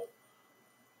wormhole,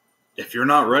 if you're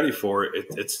not ready for it,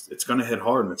 it's going to hit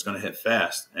hard and it's going to hit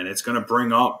fast, and it's going to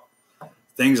bring up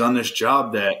things on this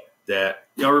job that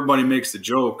you know, everybody makes the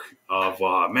joke of,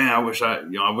 man, I wish I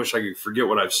could forget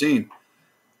what I've seen,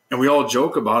 and we all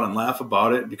joke about it and laugh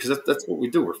about it because that's what we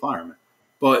do. We're firemen,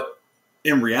 but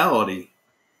in reality,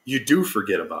 you do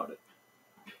forget about it,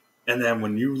 and then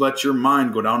when you let your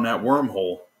mind go down that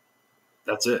wormhole,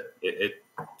 that's it.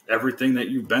 Everything that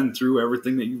you've been through,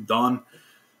 everything that you've done,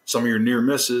 some of your near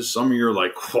misses, some of your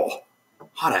like, whoa,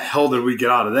 how the hell did we get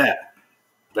out of that?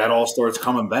 That all starts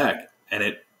coming back.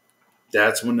 And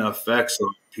that's when the effects of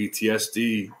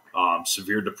PTSD,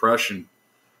 severe depression,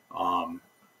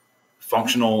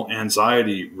 functional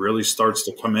anxiety really starts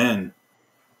to come in,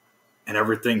 and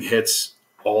everything hits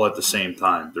all at the same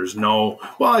time. There's no,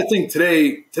 well, I think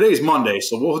today's Monday,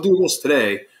 so we'll do this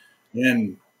today,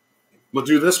 and we'll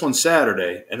do this one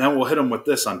Saturday, and then we'll hit them with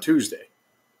this on Tuesday.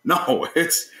 No,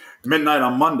 it's midnight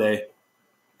on Monday,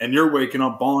 and you're waking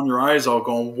up bawling your eyes out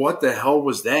going, what the hell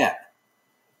was that?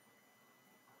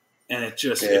 And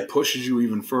it pushes you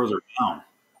even further down,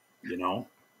 you know?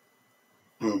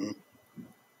 Mm-hmm.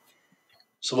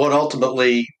 So what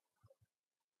ultimately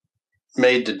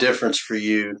made the difference for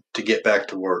you to get back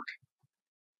to work?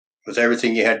 With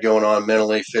everything you had going on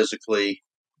mentally, physically,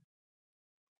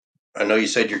 I know you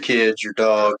said your kids, your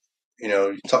dog, you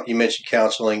know, you mentioned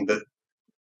counseling, but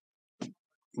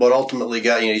what ultimately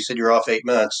got you said you're off 8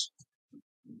 months.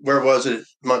 Where was it?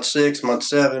 Month 6, month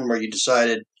 7, where you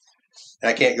decided,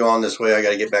 I can't go on this way. I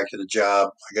got to get back to the job.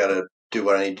 I got to do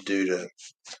what I need to do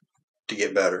to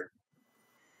get better.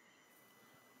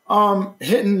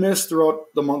 Hit and miss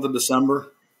throughout the month of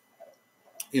December.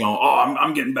 You know,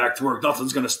 I'm getting back to work.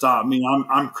 Nothing's going to stop me.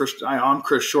 I'm Kris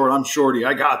Short. I'm Shorty.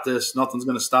 I got this. Nothing's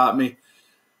going to stop me.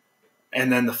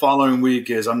 And then the following week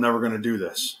is I'm never going to do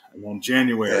this. And then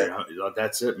January,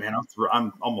 that's it, man.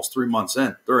 I'm almost 3 months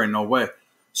in. There ain't no way.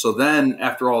 So then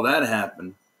after all that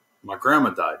happened, my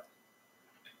grandma died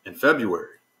in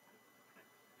February.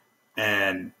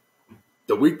 And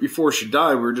the week before she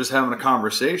died, we were just having a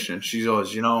conversation. She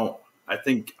goes, you know, I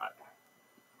think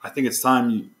it's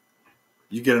time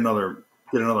you get another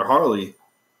Harley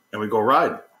and we go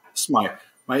ride. This is my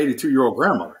 82-year-old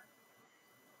grandmother.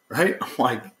 Right? I'm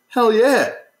like, hell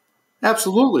yeah.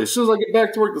 Absolutely. As soon as I get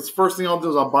back to work, that's the first thing I'll do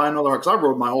is I'll buy another, because I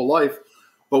rode my whole life.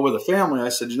 But with a family, I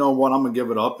said, you know what, I'm going to give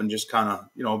it up and just kind of,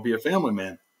 you know, be a family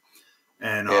man.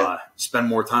 and spend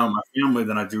more time with my family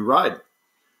than I do riding.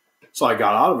 So I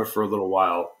got out of it for a little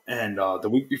while. And the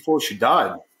week before she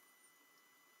died,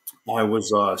 I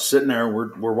was sitting there.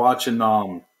 We're watching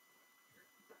a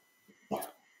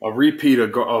repeat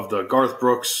of the Garth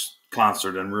Brooks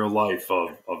concert in real life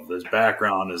of his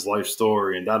background, his life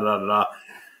story, and da-da-da-da-da.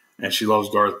 And she loves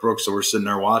Garth Brooks, so we're sitting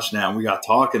there watching that, and we got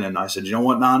talking, and I said, you know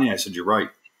what, Nani? I said, you're right.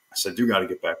 I said, you got to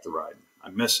get back to riding. I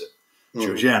miss it. She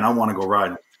goes, yeah, and I want to go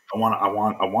riding. I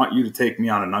want you to take me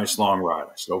on a nice long ride.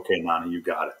 I said, okay, Nani, you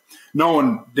got it.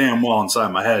 Knowing damn well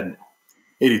inside my head,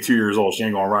 82 years old, she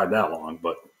ain't going to ride that long,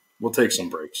 but we'll take some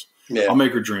breaks. Yeah. I'll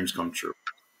make her dreams come true.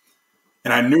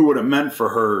 And I knew what it meant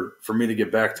for me to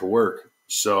get back to work.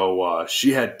 So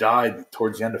she had died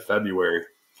towards the end of February.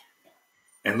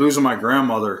 And losing my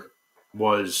grandmother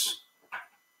was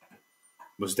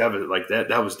devastating. Like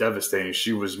that was devastating.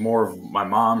 She was more of my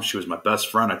mom. She was my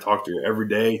best friend. I talked to her every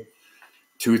day,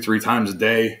 2-3 times a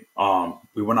day.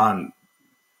 We went on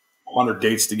 100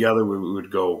 dates together. We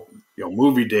would go,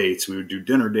 movie dates. We would do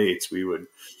dinner dates. We would,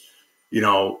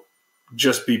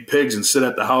 just be pigs and sit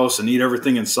at the house and eat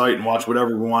everything in sight and watch whatever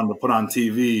we wanted to put on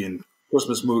TV and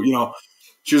Christmas movie.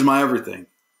 She was my everything.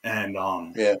 And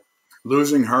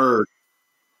losing her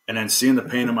and then seeing the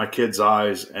pain in my kids'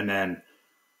 eyes and then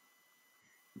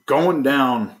going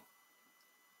down.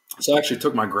 So I actually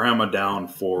took my grandma down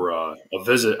for a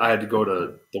visit. I had to go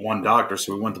to the one doctor,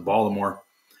 so we went to Baltimore.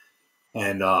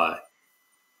 And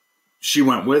she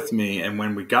went with me. And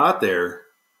when we got there,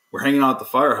 we're hanging out at the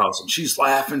firehouse, and she's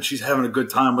laughing. She's having a good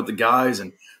time with the guys,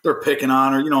 and they're picking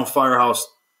on her, firehouse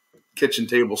kitchen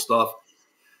table stuff.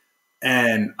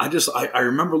 And I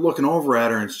remember looking over at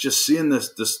her and just seeing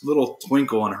this little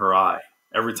twinkle in her eye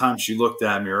every time she looked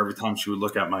at me or every time she would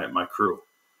look at my crew.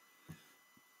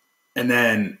 And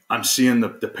then I'm seeing the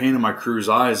pain in my crew's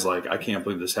eyes, like, I can't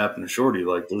believe this happened to Shorty.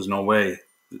 Like, there's no way.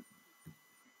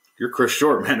 You're Kris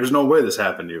Short, man. There's no way this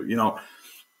happened to you,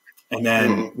 And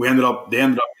then they ended up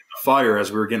getting a fire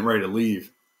as we were getting ready to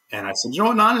leave. And I said, you know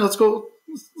what, Nani, let's go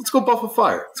buff a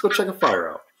fire. Let's go check a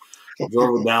fire out. We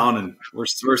drove down, and we're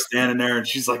standing there, and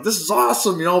she's like, this is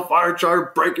awesome, fire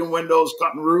truck, breaking windows,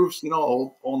 cutting roofs,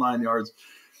 whole 9 yards.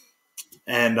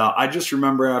 And I just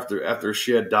remember after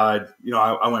she had died,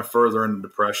 I went further into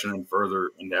depression and further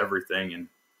into everything,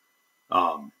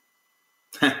 and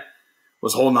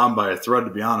was holding on by a thread,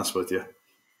 to be honest with you.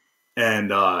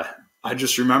 And I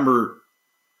just remember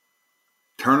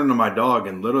turning to my dog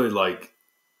and literally like,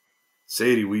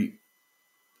 Sadie, we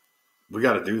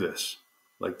got to do this.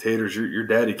 Like, Taters, your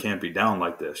daddy can't be down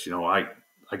like this. I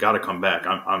got to come back.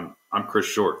 I'm Kris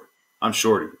Short. I'm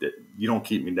Shorty. You don't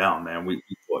keep me down, man. We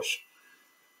push.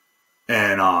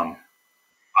 And I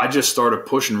just started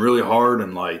pushing really hard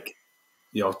and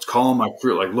calling my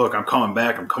crew, like, look, I'm coming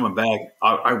back.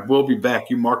 I will be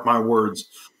back. You mark my words.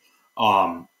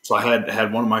 So I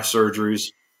had one of my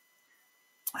surgeries,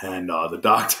 and the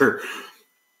doctor,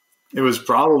 it was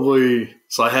probably,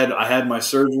 so I had my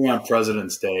surgery on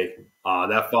President's Day.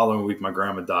 That following week, my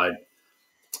grandma died.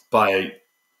 By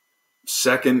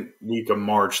third week of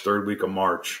March,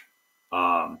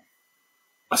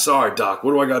 I said, all right, doc,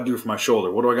 what do I got to do for my shoulder?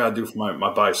 What do I got to do for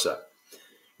my bicep?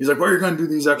 He's like, well, you're going to do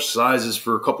these exercises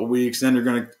for a couple of weeks. Then you're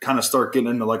going to kind of start getting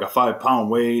into like a 5-pound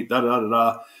weight,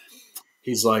 da-da-da-da.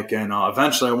 He's like, and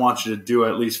eventually I want you to do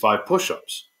at least 5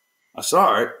 push-ups. I said,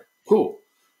 all right, cool.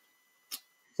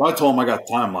 So I told him I got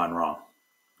the timeline wrong.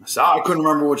 I said, I couldn't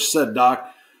remember what you said,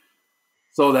 doc.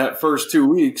 So that first 2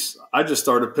 weeks, I just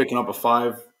started picking up a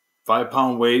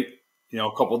 5-pound weight. A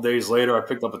couple of days later, I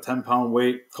picked up a 10-pound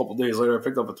weight. A couple of days later, I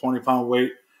picked up a 20-pound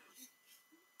weight.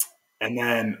 And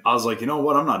then I was like, you know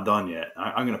what? I'm not done yet.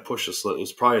 I'm going to push this. It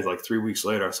was probably like 3 weeks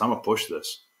later. I said, I'm going to push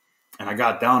this. And I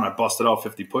got down. I busted out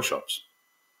 50 push-ups.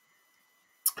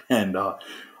 And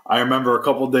I remember a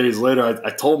couple of days later,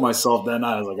 I told myself that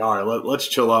night, I was like, all right, let's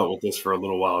chill out with this for a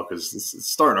little while because it's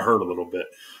starting to hurt a little bit.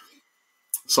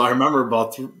 So I remember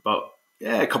about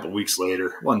a couple of weeks later,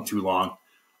 it wasn't too long,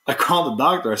 I called the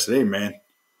doctor. I said, hey, man,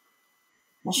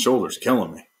 my shoulder's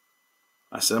killing me.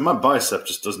 I said, my bicep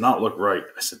just does not look right.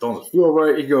 I said, don't it feel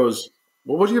right? He goes,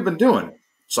 well, what have you been doing?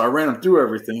 So I ran him through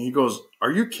everything. He goes,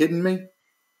 are you kidding me?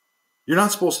 You're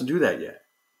not supposed to do that yet.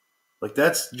 Like,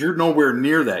 you're nowhere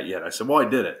near that yet. I said, well, I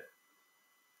did it.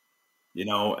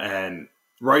 And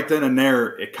right then and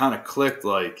there, it kind of clicked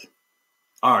like,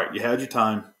 all right, you had your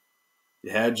time.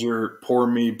 You had your poor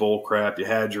me bull crap. You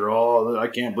had your, I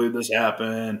can't believe this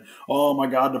happened. Oh, my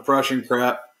God, depression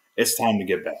crap. It's time to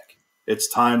get back. It's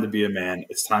time to be a man.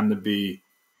 It's time to be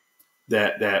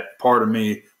that part of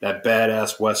me, that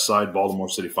badass West Side Baltimore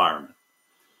City fireman.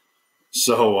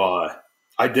 So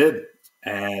I did.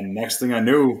 And next thing I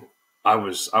knew, I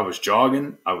was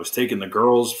jogging. I was taking the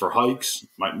girls for hikes,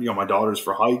 my daughters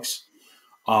for hikes.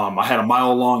 I had a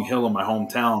mile-long hill in my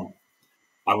hometown.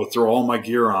 I would throw all my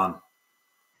gear on,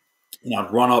 and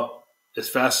I'd run up as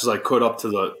fast as I could up to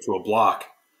a block,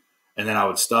 and then I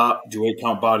would stop, do 10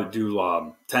 8-count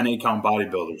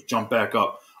bodybuilders, jump back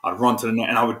up. I'd run to the net,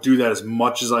 and I would do that as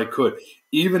much as I could,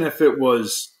 even if it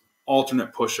was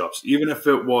alternate push-ups, even if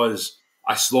it was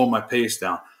I slowed my pace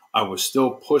down. I was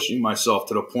still pushing myself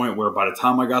to the point where by the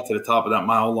time I got to the top of that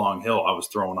mile-long hill, I was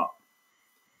throwing up.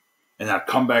 And I'd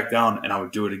come back down, and I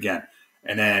would do it again.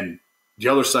 And then the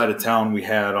other side of town, we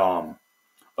had a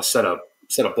set of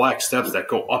black steps that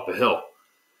go up a hill.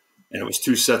 And it was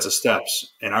 2 sets of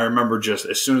steps. And I remember just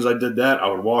as soon as I did that, I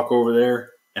would walk over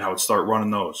there, and I would start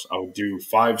running those. I would do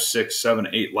 5, 6, 7,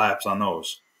 8 laps on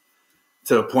those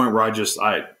to the point where I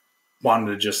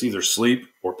wanted to just either sleep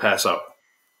or pass out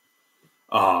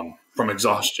from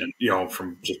exhaustion,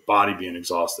 from just body being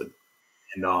exhausted.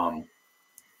 And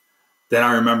then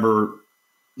I remember,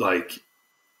 like,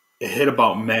 it hit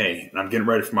about May, and I'm getting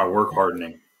ready for my work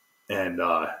hardening. And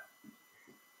I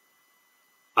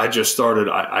just started.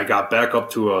 I got back up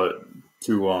to a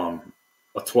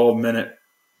 12-minute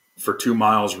for 2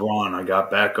 miles run. I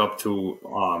got back up to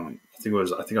I think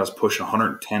I was pushing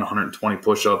 110, 120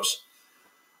 push-ups.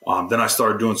 Then I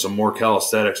started doing some more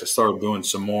calisthenics. I started doing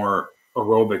some more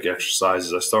aerobic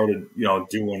exercises. I started,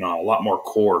 doing a lot more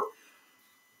core.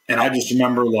 And I just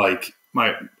remember, like,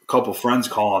 my couple friends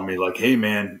calling me, like, "Hey,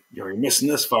 man, you're missing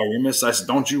this fire. You're missing." I said,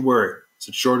 "Don't you worry." I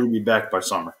said, "Shorty will be back by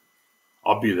summer.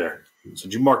 I'll be there." I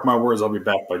said, "You mark my words, I'll be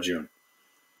back by June."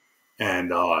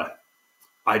 And I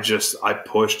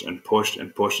pushed and pushed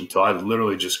and pushed until I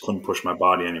literally just couldn't push my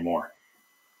body anymore.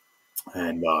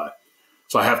 And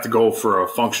so I have to go for a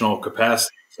functional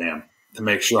capacity exam to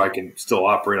make sure I can still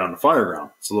operate on the fire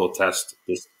ground. It's a little test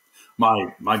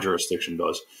my jurisdiction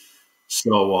does.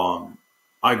 So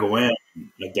I go in,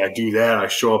 I do that. I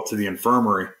show up to the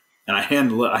infirmary, and I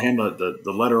hand the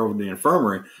letter over to the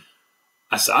infirmary.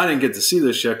 I said, "I didn't get to see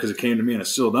this yet because it came to me in a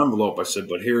sealed envelope." I said,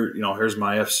 "But here, here's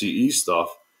my FCE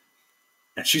stuff."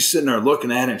 And she's sitting there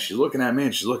looking at it, and she's looking at me,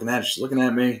 and she's looking at it, she's looking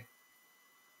at me.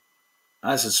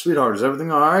 I said, "Sweetheart, is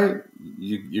everything all right?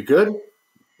 You good?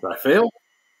 Did I fail?"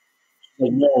 She's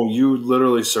like, "No, you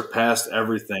literally surpassed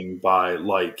everything by,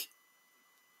 like,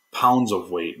 pounds of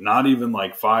weight, not even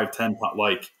like 5, 10,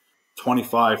 like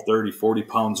 25, 30, 40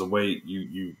 pounds of weight.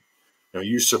 You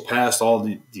surpassed all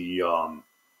the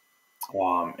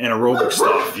anaerobic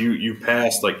stuff. You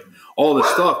passed, like, all this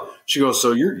stuff." She goes,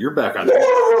 "So you're back on."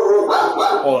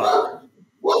 Hold on.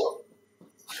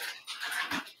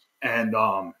 And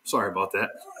sorry about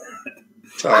that.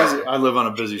 I live on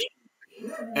a busy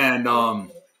street. And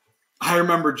I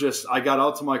remember I got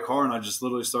out to my car, and I just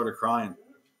literally started crying.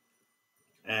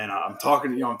 And I'm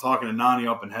talking to Nani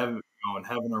up in heaven,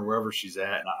 or wherever she's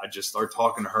at. And I just start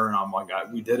talking to her, and I'm like,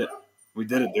 "We did it. We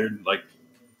did it, dude. Like,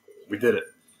 we did it."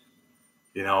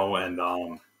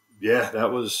 And yeah,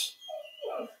 that was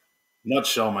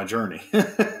nutshell my journey.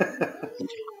 It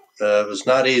was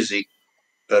not easy,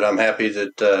 but I'm happy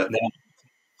that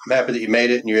you made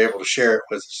it and you're able to share it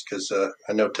with us, because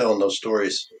I know telling those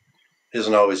stories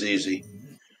isn't always easy.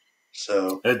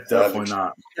 So it's definitely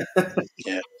not.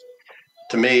 Yeah.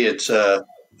 To me, it's they're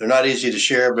not easy to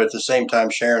share, but at the same time,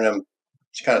 sharing them,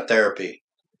 it's kind of therapy,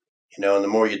 and the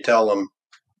more you tell them,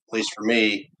 at least for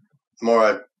me, the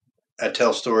more I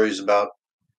tell stories about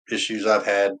issues I've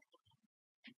had,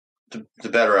 the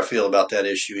better I feel about that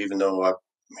issue, even though I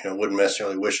wouldn't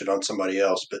necessarily wish it on somebody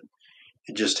else, but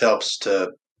it just helps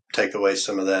to take away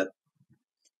some of that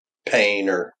pain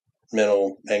or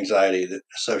mental anxiety that's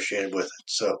associated with it.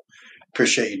 So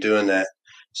appreciate you doing that.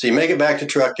 So you make it back to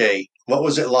Truck 8. What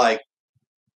was it like?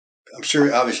 I'm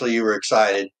sure, obviously, you were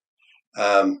excited,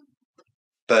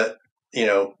 but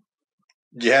did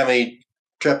you have any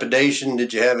trepidation?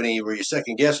 Were you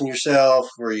second guessing yourself?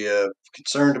 Were you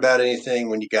concerned about anything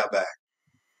when you got back?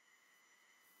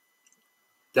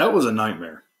 That was a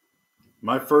nightmare.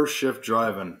 My first shift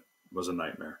driving was a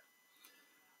nightmare.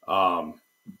 I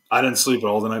didn't sleep at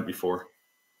all the night before.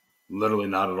 Literally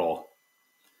not at all.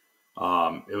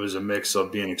 It was a mix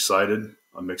of being excited,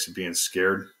 a mix of being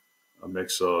scared, a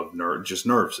mix of just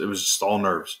nerves. It was just all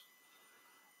nerves.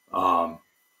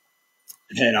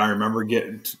 And I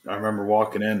remember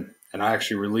walking in, and I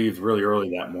actually relieved really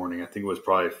early that morning. I think it was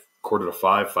probably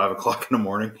 4:45, 5 o'clock in the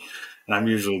morning, and I'm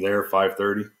usually there at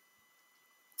 5:30.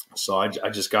 So I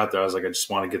just got there. I was like, I just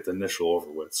want to get the initial over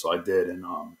with. So I did. And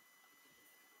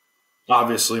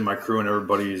obviously my crew and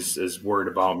everybody is worried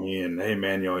about me. And, "Hey,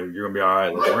 man, you're going to be all right.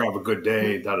 Like, we're going to have a good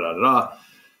day, da-da-da-da."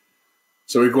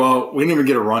 So we go out. We didn't even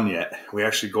get a run yet. We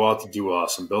actually go out to do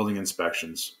some building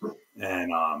inspections. And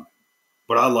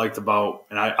what I liked about,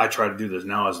 and I try to do this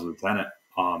now as a lieutenant,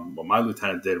 what my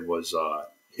lieutenant did was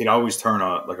he'd always turn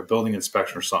a building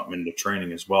inspection or something into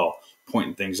training as well,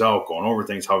 pointing things out, going over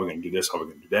things, how are we going to do this, how are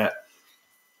we going to do that.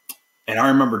 And I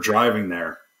remember driving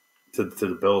there to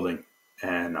the building,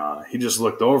 and he just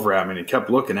looked over at me, and he kept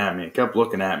looking at me and kept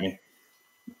looking at me.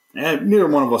 And neither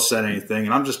one of us said anything,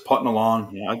 and I'm just putting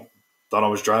along. You know, I thought I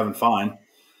was driving fine.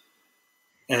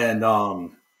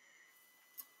 And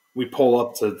we pull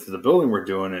up to the building we're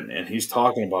doing, and he's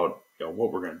talking about, you know,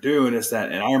 what we're going to do and this,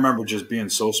 that. And I remember just being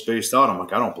so spaced out. I'm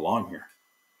like, I don't belong here.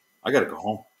 I got to go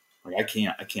home. Like,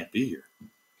 I can't be here.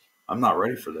 I'm not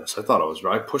ready for this.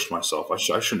 I pushed myself. I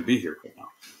shouldn't be here right now.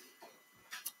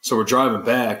 So we're driving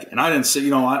back, and I didn't say, you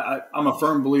know, I'm a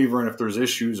firm believer in if there's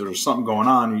issues or there's something going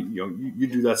on, you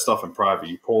do that stuff in private.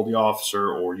 You pull the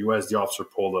officer, or you as the officer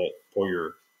pull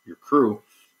your crew,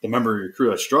 the member of your crew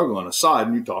that's struggling aside,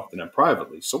 and you talk to them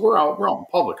privately. So we're out in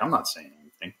public. I'm not saying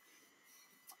anything.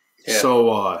 Yeah.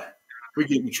 So we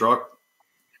get in the truck,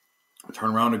 I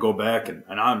turn around to go back, and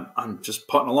I'm just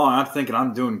putting along. I'm thinking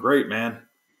I'm doing great, man.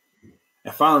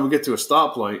 And finally we get to a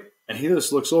stoplight, and he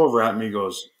just looks over at me and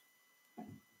goes,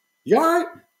 "You all right?"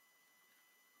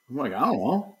 I'm like, "I don't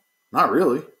know. Not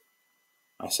really."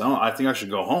 I said, "I think I should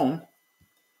go home."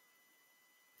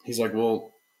 He's like,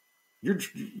 "Well, you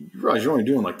realize you're only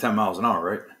doing like 10 miles an hour,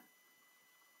 right?"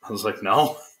 I was like,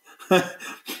 "No." I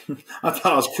thought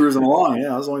I was cruising along.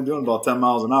 Yeah, I was only doing about 10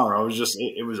 miles an hour. I was just,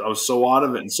 I was so out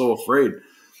of it and so afraid.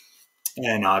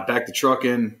 And I backed the truck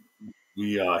in.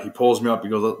 He pulls me up. He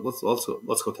goes,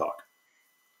 let's go talk.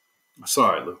 I said,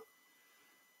 "All right, Lou."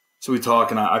 So we talk,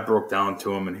 and I broke down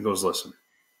to him, and he goes, "Listen,"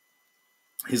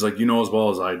 he's like, "You know as well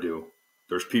as I do,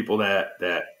 there's people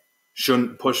that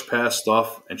shouldn't push past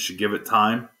stuff and should give it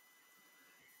time.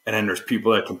 And then there's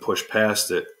people that can push past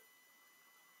it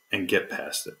and get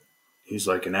past it." He's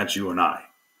like, "And that's you and I."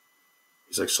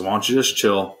 He's like, "So why don't you just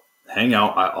chill, hang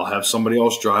out. I'll have somebody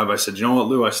else drive." I said, "You know what,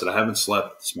 Lou?" I said, "I haven't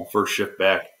slept. It's my first shift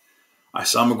back." I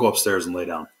said, "I'm going to go upstairs and lay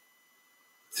down.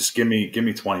 Just give me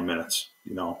 20 minutes,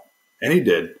 you know." And he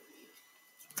did.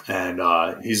 And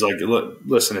he's like,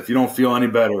 "Listen, if you don't feel any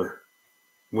better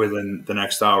within the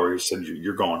next hour," he said,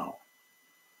 "you're going home."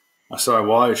 I said,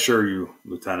 "Well, I assure you,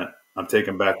 Lieutenant, I'm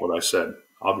taking back what I said.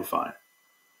 I'll be fine."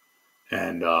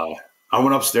 And I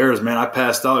went upstairs, man. I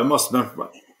passed out. It must have been,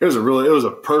 it was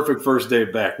a perfect first day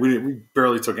back. We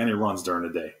barely took any runs during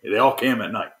the day. They all came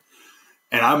at night.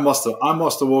 And I must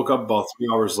have woke up about 3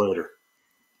 hours later,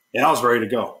 and I was ready to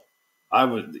go. I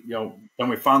was, then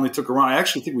we finally took a run. I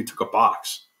actually think we took a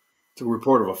box, took a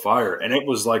report of a fire, and it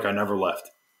was like I never left.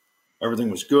 Everything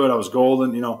was good. I was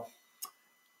golden,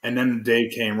 And then the day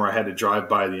came where I had to drive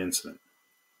by the incident.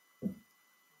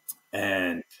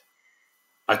 And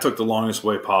I took the longest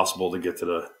way possible to get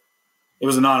to it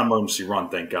was a non-emergency run,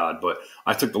 thank God, but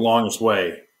I took the longest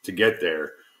way to get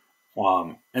there.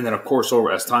 And then, of course,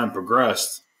 as time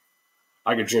progressed,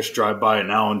 I could just drive by it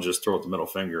now and just throw it the middle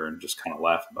finger and just kind of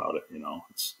laugh about it.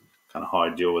 It's kind of how I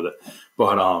deal with it.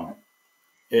 But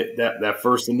that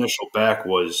first initial back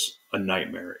was a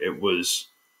nightmare. It was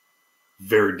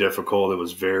very difficult. It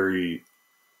was very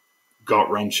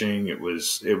gut-wrenching. It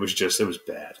was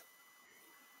bad.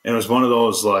 And it was one of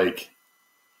those, like,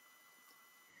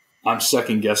 I'm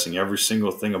second-guessing every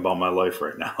single thing about my life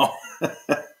right now.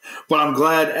 But I'm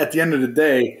glad at the end of the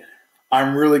day,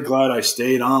 I'm really glad I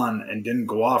stayed on and didn't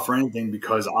go off or anything,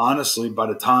 because honestly, by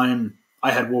the time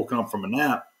I had woken up from a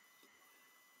nap,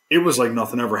 it was like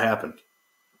nothing ever happened.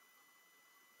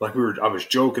 Like I was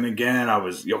joking again. I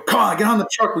was, "Come on, get on the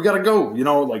truck. We got to go."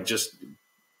 Like just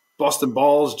busting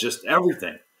balls, just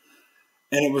everything.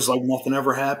 And it was like nothing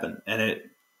ever happened. And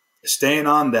staying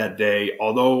on that day,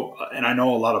 although, and I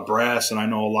know a lot of brass, and I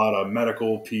know a lot of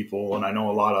medical people, and I know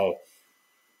a lot of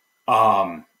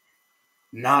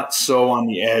not so on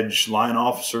the edge line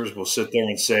officers will sit there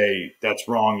and say, "That's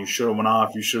wrong. You should have went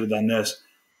off. You should have done this."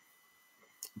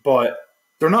 But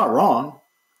they're not wrong,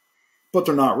 but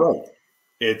they're not right.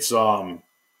 It's in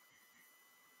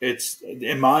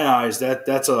my eyes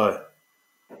that's a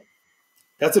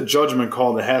judgment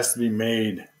call that has to be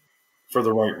made for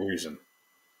the right reason.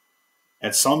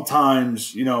 And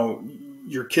sometimes,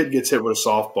 your kid gets hit with a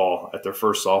softball at their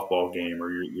first softball game,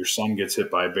 or your son gets hit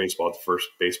by a baseball at the first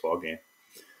baseball game.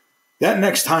 That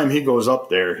next time he goes up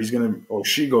there, or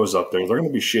she goes up there, they're going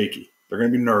to be shaky. They're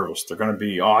going to be nervous. They're going to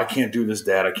be, "Oh, I can't do this,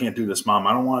 Dad. I can't do this, Mom.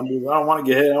 I don't want to do that. I don't want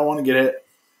to get hit. I don't want to get hit."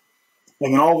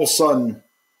 And then all of a sudden,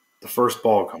 the first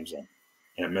ball comes in,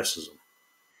 and it misses them.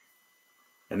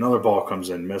 Another ball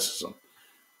comes in, misses them.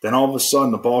 Then all of a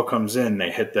sudden the ball comes in,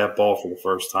 they hit that ball for the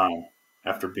first time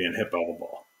after being hit by the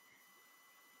ball.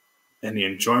 And the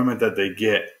enjoyment that they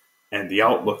get and the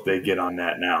outlook they get on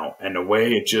that now, and the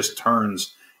way it just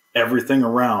turns everything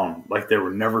around like they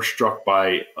were never struck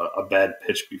by a bad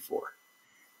pitch before.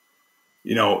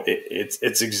 You know,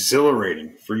 it's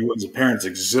exhilarating for you as a parent. It's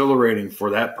exhilarating for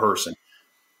that person.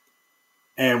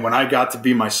 And when I got to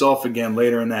be myself again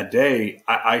later in that day,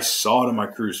 I saw it in my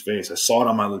crew's face. I saw it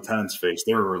on my lieutenant's face.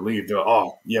 They were relieved. They're,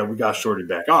 oh, yeah, we got Shorty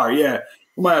back. Oh, yeah,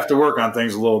 we might have to work on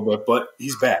things a little bit, but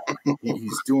he's back.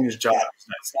 He's doing his job.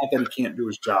 It's not that he can't do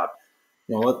his job.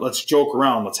 You know, let's joke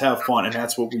around. Let's have fun. And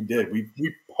that's what we did. We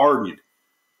partied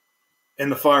in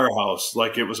the firehouse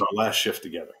like it was our last shift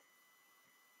together.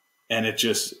 And it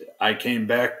just – I came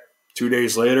back 2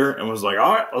 days later and was like,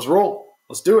 all right, let's roll.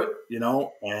 Let's do it, you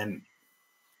know, and –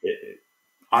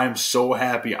 I'm so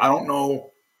happy. I don't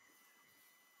know.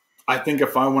 I think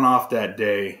if I went off that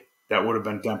day, that would have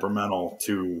been detrimental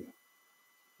to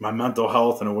my mental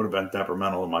health, and it would have been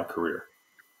detrimental to my career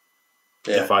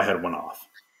if I had went off.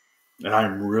 And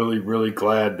I'm really, really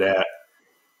glad that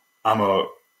I'm a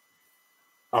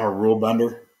rule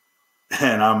bender,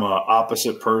 and I'm a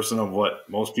opposite person of what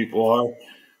most people are,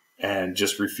 and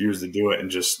just refused to do it and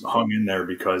just hung in there,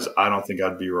 because I don't think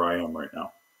I'd be where I am right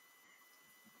now.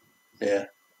 Yeah.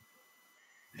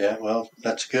 Yeah, well,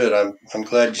 that's good. I'm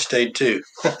glad you stayed too.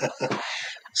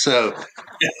 So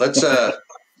let's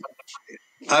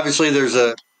obviously there's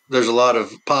a lot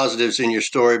of positives in your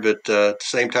story, but at the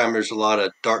same time there's a lot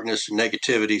of darkness and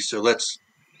negativity. So let's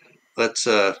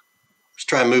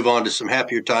try and move on to some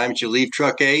happier times. You leave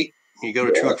truck 8, you go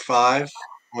to truck 5,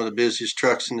 one of the busiest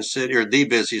trucks in the city, or the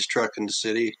busiest truck in the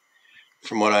city,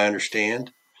 from what I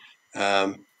understand.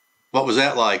 What was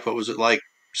that like? What was it like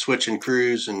switching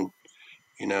crews and,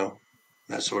 you know,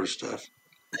 that sort of stuff?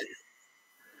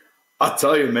 I'll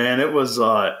tell you, man, it was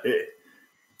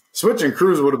switching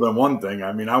crews would have been one thing.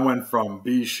 I mean, I went from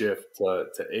B shift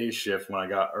to A shift when I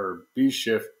got, or B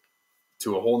shift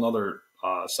to a whole nother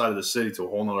side of the city, to a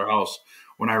whole nother house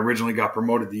when I originally got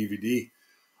promoted to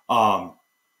EVD.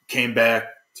 Came back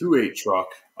to 8 truck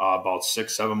about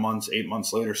 6-7 months, 8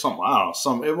 months later, something. I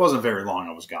don't know. It wasn't very long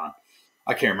I was gone.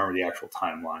 I can't remember the actual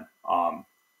timeline.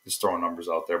 Just throwing numbers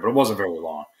out there, but it wasn't very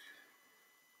long.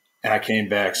 And I came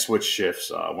back, switched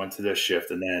shifts, went to this shift,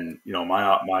 and then, you know,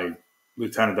 my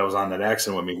lieutenant that was on that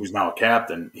accident with me, who's now a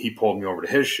captain, he pulled me over to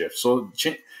his shift. So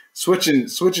switching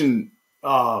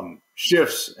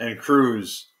shifts and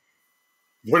crews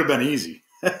would have been easy.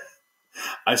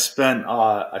 I spent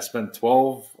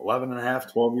 12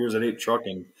 years at 8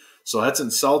 trucking. So that's in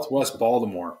Southwest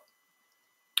Baltimore,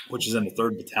 which is in the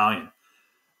 3rd Battalion.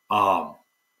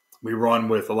 We run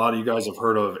with, a lot of you guys have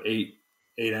heard of 8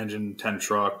 engine, 10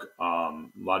 truck. A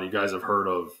lot of you guys have heard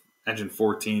of engine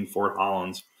 14, Fort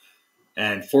Hollins.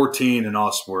 And 14 and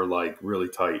us were like really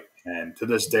tight. And to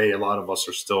this day, a lot of us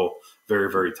are still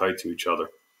very, very tight to each other.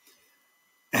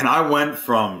 And I went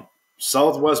from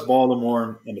Southwest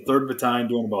Baltimore in the 3rd Battalion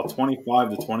doing about 25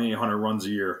 to 2,800 runs a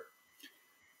year.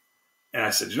 And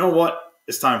I said, you know what?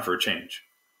 It's time for a change.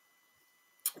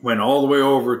 Went all the way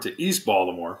over to East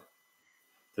Baltimore,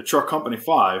 the Truck Company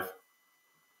 5,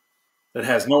 that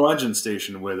has no engine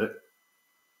station with it,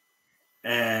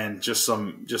 and just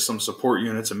some support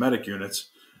units and medic units,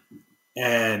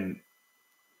 and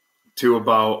to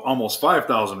about almost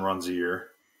 5,000 runs a year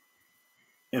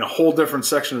in a whole different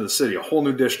section of the city, a whole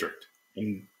new district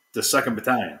in the 2nd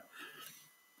Battalion.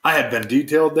 I had been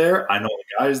detailed there. I know the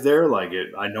guys there.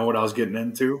 I know what I was getting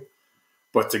into.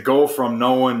 But to go from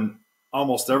knowing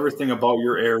almost everything about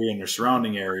your area and your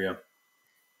surrounding area,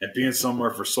 and being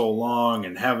somewhere for so long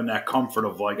and having that comfort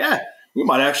of like, we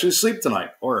might actually sleep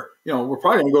tonight. Or, you know, we're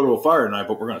probably going to go to a fire tonight,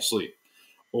 but we're going to sleep.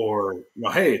 Or, you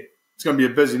know, hey, it's going to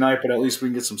be a busy night, but at least we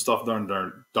can get some stuff done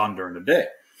during the day.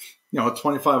 You know,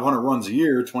 2,500 runs a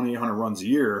year, 2,800 runs a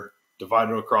year,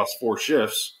 divided across 4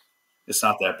 shifts, it's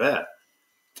not that bad.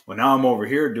 Well, now I'm over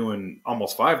here doing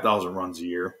almost 5,000 runs a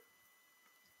year.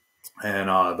 And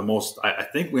the most, I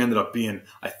think we ended up being,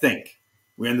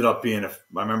 if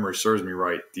my memory serves me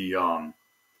right, the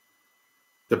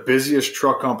busiest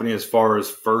truck company as far as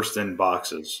first in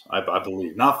boxes, I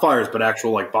believe. Not fires, but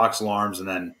actual like box alarms, and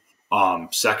then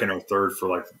second or third for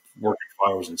like working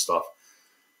fires and stuff.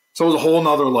 So it was a whole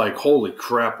nother like, holy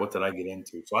crap, what did I get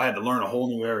into? So I had to learn a whole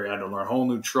new area. I had to learn a whole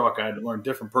new truck. I had to learn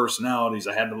different personalities.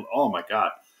 Oh my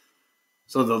God.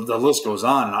 So the list goes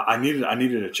on. And I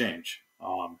needed a change.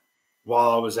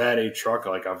 While I was at a truck,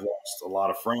 like I've lost a lot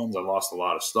of friends. I lost a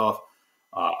lot of stuff.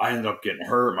 I ended up getting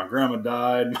hurt. My grandma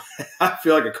died. I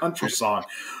feel like a country song.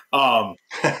 So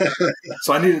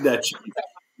I needed that change.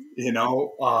 You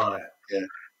know, Yeah.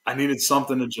 I needed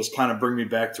something to just kind of bring me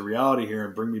back to reality here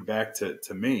and bring me back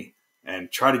to me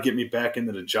and try to get me back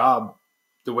into the job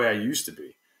the way I used to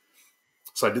be.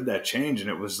 So I did that change, and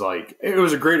it was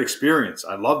a great experience.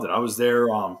 I loved it. I was there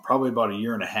probably about a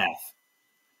year and a half,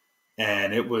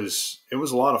 and it was a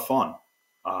lot of fun.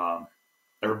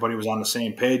 Everybody was on the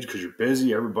same page because you're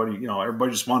busy. Everybody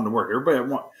just wanted to work.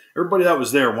 Everybody that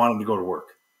was there wanted to go to work,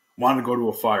 wanted to go to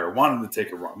a fire, wanted to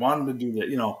take a run, wanted to do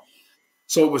that.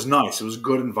 So it was nice. It was a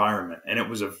good environment, and it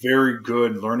was a very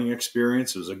good learning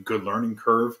experience. It was a good learning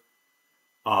curve.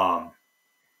 I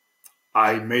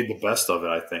made the best of it,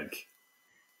 I think.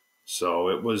 So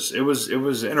it was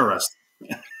interesting.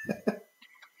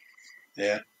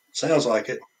 Yeah. Sounds like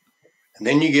it. And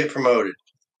then you get promoted.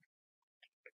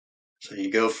 So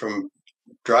you go from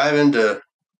driving to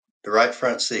the right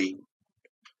front seat.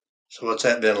 So what's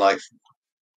that been like?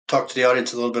 Talk to the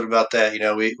audience a little bit about that.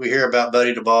 We hear about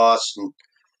Buddy the Boss and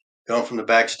going from the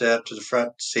back step to the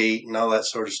front seat and all that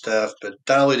sort of stuff. But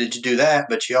not only did you do that,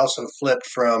 but you also flipped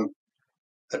from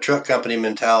a truck company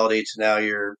mentality to now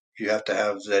you have to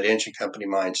have that engine company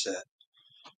mindset.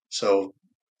 So,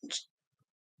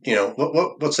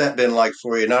 what's that been like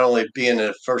for you? Not only being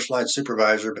a first line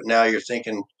supervisor, but now you're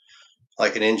thinking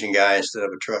like an engine guy instead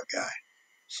of a truck guy.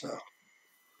 So,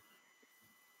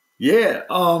 yeah.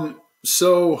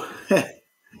 So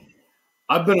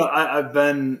I've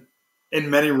been in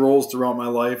many roles throughout my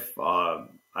life.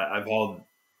 I've held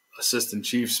assistant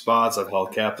chief spots. I've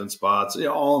held captain spots,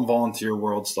 all in volunteer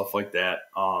world, stuff like that.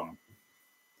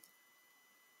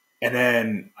 And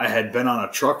then I had been on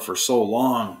a truck for so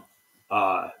long,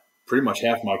 pretty much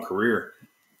half my career.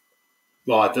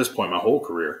 Well, at this point, my whole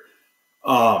career.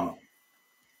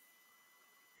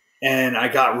 And I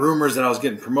got rumors that I was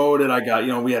getting promoted. I got,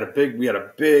 we had a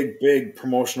big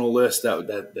promotional list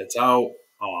that's out,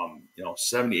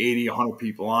 70, 80, 100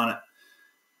 people on it.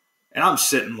 And I'm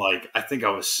sitting I think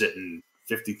I was sitting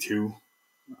 52,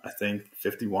 I think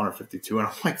 51 or 52. And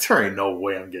I'm like, there ain't no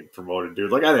way I'm getting promoted,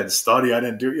 dude. I didn't study. I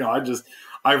didn't do,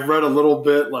 I read a little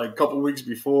bit a couple weeks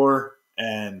before.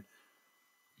 And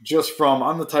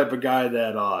I'm the type of guy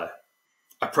that,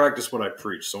 I practice what I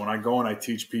preach. So when I go and I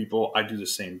teach people, I do the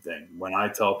same thing. When I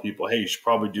tell people, hey, you should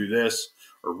probably do this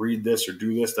or read this or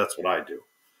do this, that's what I do.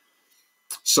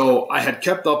 So I had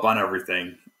kept up on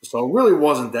everything. So it really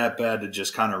wasn't that bad to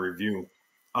just kind of review.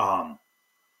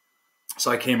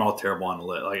 So I came out terrible on the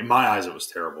list. In my eyes, it was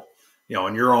terrible.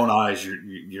 In your own eyes,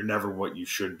 you're never what you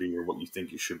should be or what you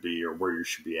think you should be or where you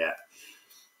should be at.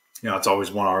 It's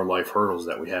always one of our life hurdles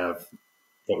that we have,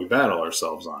 that we battle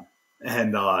ourselves on.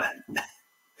 And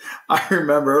I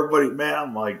remember everybody, man,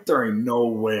 I'm like, there ain't no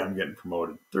way I'm getting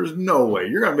promoted. There's no way.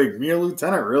 You're going to make me a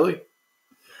lieutenant, really?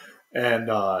 And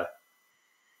all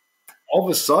of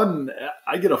a sudden,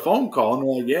 I get a phone call, and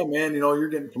they're like, yeah, man, you're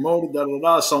getting promoted,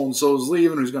 da-da-da. So-and-so's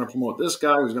leaving. Who's going to promote this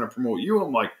guy? Who's going to promote you?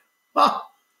 I'm like,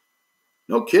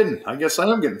 no kidding. I guess I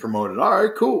am getting promoted. All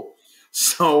right, cool.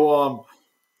 So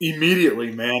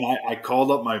immediately, man, I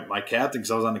called up my captain because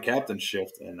I was on the captain's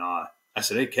shift, and I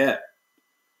said, hey, Cap.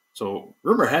 So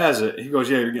rumor has it, he goes,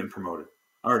 yeah, you're getting promoted.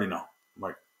 I already know. I'm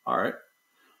like, all right.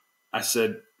 I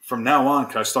said, from now on,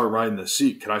 can I start riding the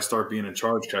seat? Can I start being in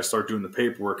charge? Can I start doing the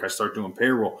paperwork? Can I start doing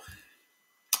payroll?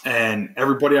 And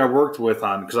everybody I worked with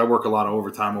because I work a lot of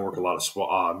overtime, I work a lot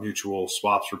of mutual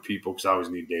swaps for people because I always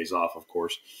need days off, of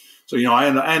course. So, I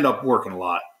end up working a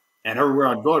lot. And everywhere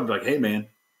I'd go, I'd be like, hey, man,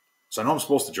 so I know I'm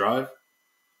supposed to drive,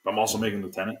 but I'm also making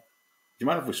lieutenant. Do you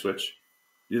mind if we switch?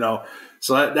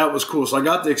 So that was cool. So I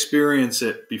got to experience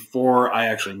it before I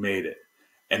actually made it.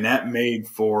 And that made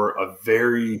for a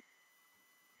very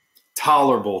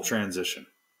tolerable transition.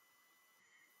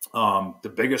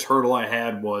 The biggest hurdle I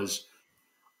had was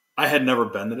I had never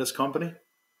been to this company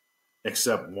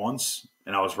except once,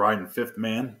 and I was riding fifth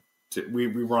man. We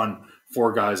run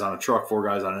 4 guys on a truck, 4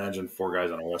 guys on an engine, 4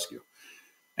 guys on a rescue,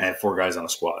 and 4 guys on a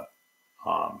squad.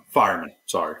 Firemen.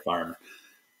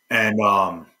 And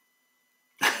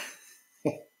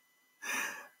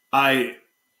I'd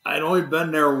only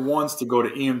been there once to go to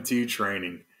EMT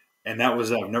training, and that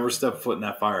was it. I've never stepped foot in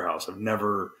that firehouse.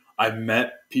 I've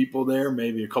met people there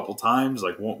maybe a couple times,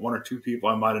 like one or 2 people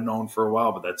I might have known for a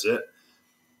while, but that's it.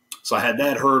 So I had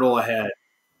that hurdle. I had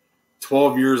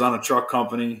 12 years on a truck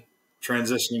company,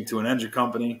 transitioning to an engine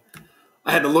company.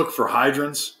 I had to look for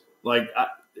hydrants.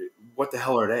 What the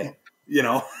hell are they?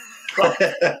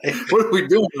 What are we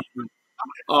doing?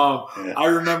 I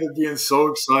remember being so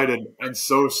excited and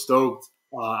so stoked.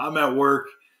 I'm at work,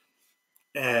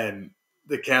 and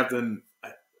the captain,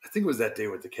 I think it was that day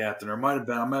with the captain, or might have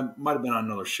been on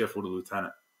another shift with a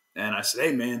lieutenant. And I said,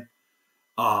 hey, man,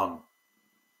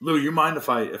 Lou, you mind if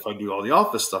I do all the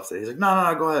office stuff today? He's like,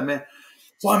 no, go ahead, man.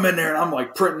 So I'm in there and I'm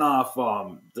like printing off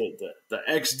the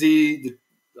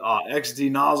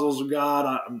XD nozzles we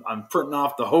got. I'm printing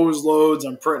off the hose loads.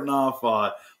 I'm printing off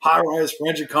high-rise for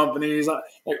engine companies,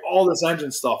 like all this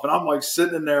engine stuff. And I'm like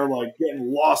sitting in there like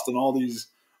getting lost in all these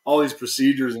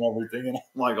procedures and everything. And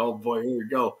I'm like, oh boy, here we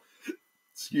go.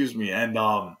 Excuse me. And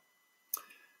I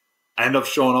end up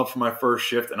showing up for my first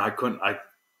shift, and I couldn't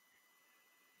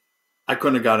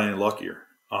have got any luckier.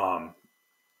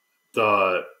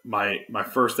 My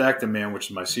first acting man, which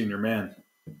is my senior man,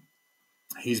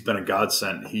 he's been a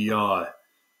godsend.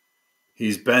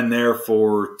 He's been there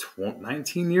for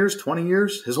 19 years, 20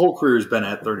 years. His whole career has been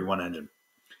at 31 Engine,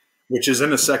 which is in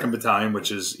the 2nd Battalion,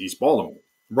 which is East Baltimore.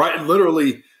 Right,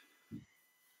 literally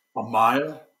a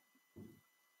mile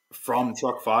from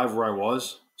Truck 5 where I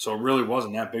was. So it really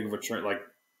wasn't that big of a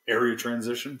area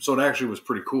transition. So it actually was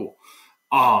pretty cool.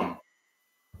 And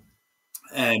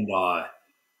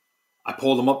I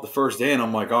pulled him up the first day, and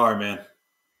I'm like, all right, man,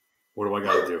 what do I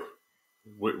got to do?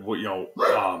 What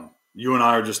you and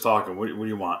I are just talking. What do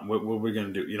you want? What are we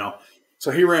going to do? So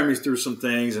he ran me through some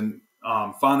things, and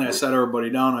finally I sat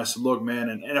everybody down. I said, look, man,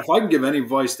 and if I can give any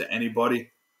advice to anybody,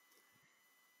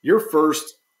 your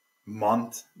first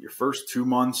month, your first 2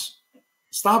 months,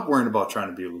 stop worrying about trying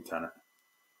to be a lieutenant.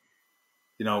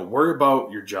 Worry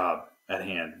about your job at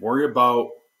hand. Worry about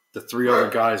the 3 other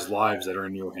guys' lives that are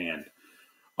in your hand.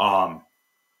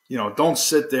 Don't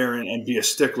sit there and be a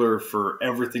stickler for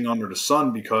everything under the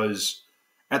sun, because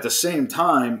at the same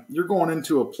time, you're going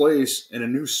into a place in a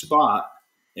new spot,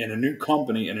 in a new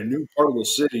company, in a new part of the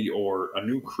city, or a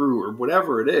new crew, or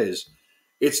whatever it is.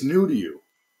 It's new to you.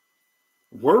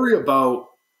 Worry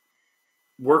about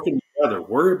working together.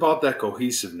 Worry about that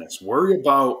cohesiveness. Worry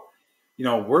about,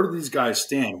 where do these guys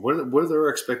stand? What are their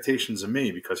expectations of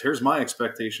me? Because here's my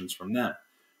expectations from them.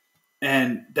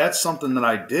 And that's something that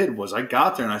I did. Was I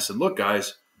got there and I said, look,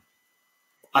 guys,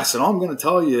 all I'm going to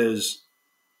tell you is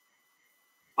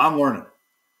I'm learning.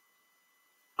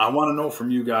 I want to know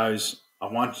from you guys. I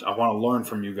want to learn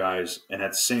from you guys. And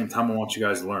at the same time, I want you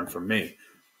guys to learn from me.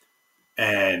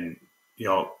 And,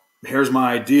 here's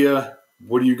my idea.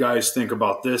 What do you guys think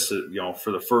about this?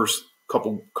 For the first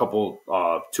couple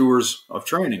tours of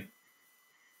training.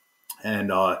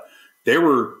 And they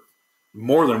were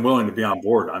more than willing to be on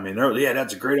board. I mean,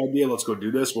 that's a great idea. Let's go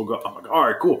do this. We'll go. I'm like, all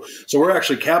right, cool. So we're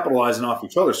actually capitalizing off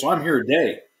each other. So I'm here a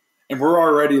day, and we're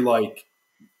already like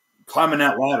climbing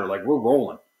that ladder, like we're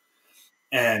rolling.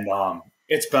 And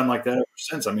it's been like that ever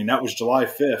since. I mean, that was July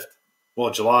 5th.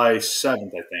 Well, July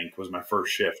 7th, I think, was my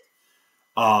first shift.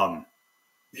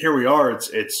 Here we are.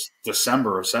 It's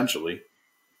December essentially,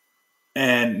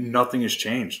 and nothing has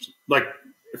changed. Like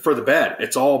for the bad,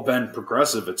 it's all been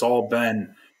progressive. It's all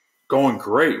been going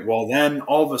great. Well, then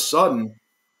all of a sudden,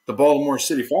 the Baltimore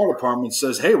City Fire Department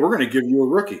says, hey, we're going to give you a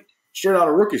rookie, straight out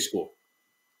of rookie school.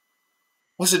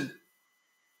 I said,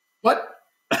 what?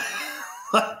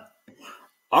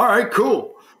 All right,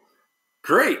 cool.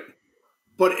 Great.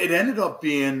 But it ended up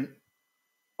being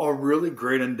a really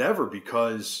great endeavor,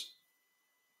 because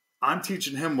I'm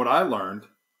teaching him what I learned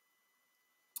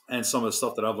and some of the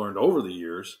stuff that I've learned over the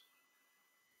years.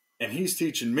 And he's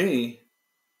teaching me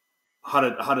how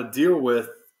to deal with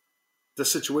the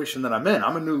situation that I'm in.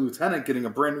 I'm a new lieutenant getting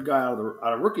a brand new guy out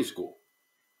of rookie school.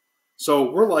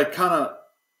 So we're like kind of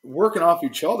working off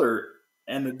each other.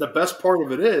 And the best part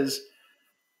of it is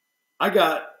I'm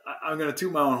going to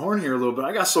toot my own horn here a little bit.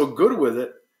 I got so good with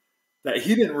it that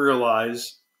he didn't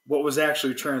realize what was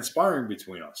actually transpiring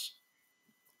between us.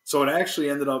 So it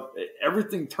actually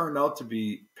everything turned out to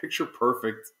be picture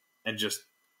perfect and just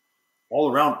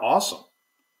all around awesome.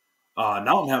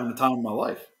 Now I'm having the time of my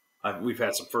life. We've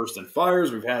had some first in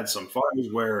fires. We've had some fires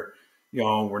where,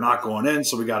 we're not going in,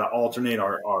 so we got to alternate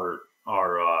our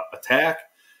attack.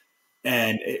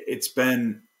 And it's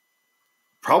been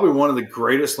probably one of the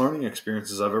greatest learning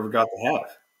experiences I've ever got to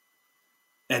have.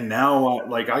 And now,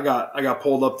 I got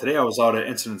pulled up today. I was out at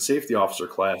incident safety officer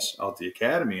class out at the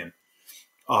academy, and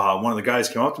one of the guys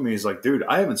came up to me. He's like, "Dude,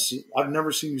 I've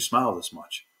never seen you smile this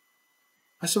much."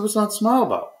 I said, "What's not to smile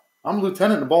about? I'm a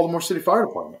lieutenant in the Baltimore City Fire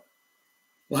Department.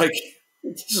 Like,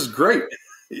 this is great."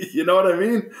 You know what I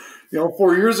mean?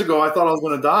 4 years ago, I thought I was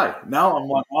going to die. Now I'm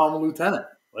like, oh, I'm a lieutenant.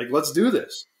 Like, let's do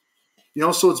this.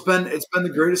 So it's been the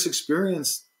greatest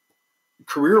experience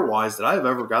career-wise that I've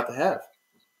ever got to have.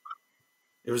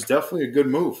 It was definitely a good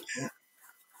move.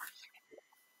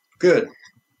 Good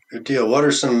deal. What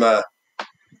are some? I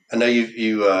know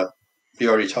you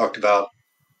already talked about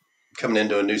coming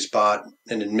into a new spot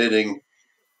and admitting,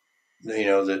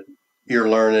 that you're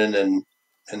learning and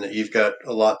and that you've got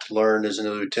a lot to learn as a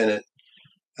lieutenant.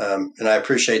 And I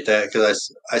appreciate that,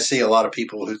 because I see a lot of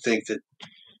people who think that,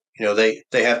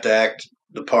 they have to act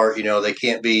the part. They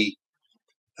can't be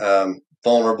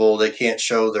vulnerable. They can't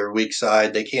show their weak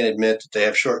side. They can't admit that they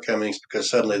have shortcomings, because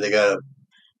suddenly they got a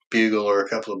bugle or a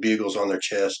couple of bugles on their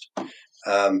chest.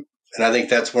 And I think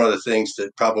that's one of the things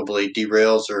that probably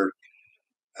derails or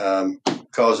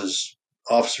causes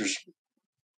officers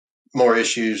more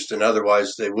issues than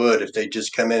otherwise they would if they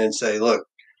just come in and say, look,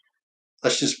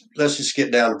 let's just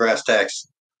get down to brass tacks.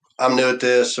 I'm new at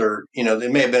this, or, they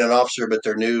may have been an officer, but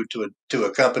they're new to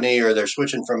a company, or they're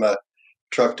switching from a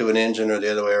truck to an engine, or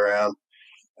the other way around.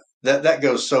 That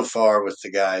goes so far with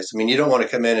the guys. I mean, you don't want to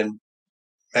come in and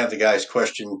have the guys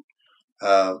question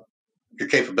your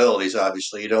capabilities.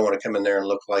 Obviously, you don't want to come in there and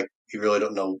look like you really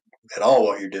don't know at all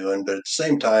what you're doing. But at the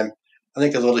same time, I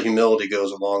think a little humility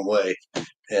goes a long way,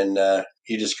 and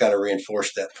you just kind of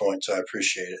reinforced that point. So I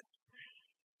appreciate it.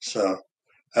 So,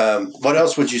 what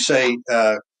else would you say?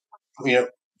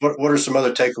 What are some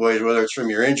other takeaways? Whether it's from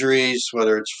your injuries,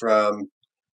 whether it's from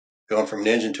going from an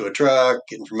engine to a truck,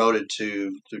 getting promoted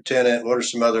to lieutenant. What are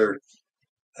some other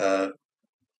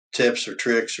tips or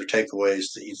tricks or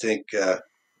takeaways that you think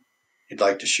you'd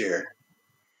like to share?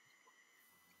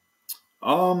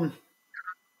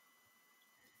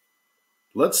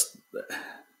 Let's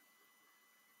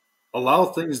allow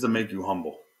things to make you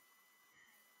humble.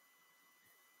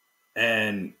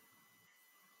 And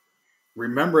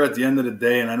remember, at the end of the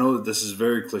day, and I know that this is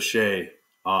very cliche,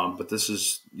 but this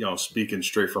is, speaking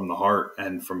straight from the heart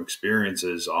and from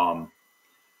experiences.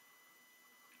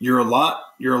 You're a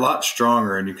lot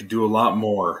stronger, and you could do a lot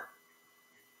more,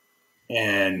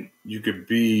 and you could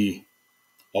be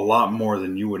a lot more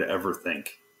than you would ever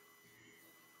think.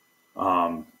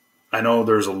 I know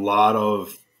there's a lot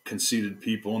of conceited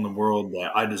people in the world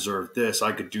that I deserve this,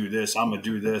 I could do this, I'm gonna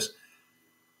do this,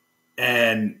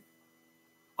 and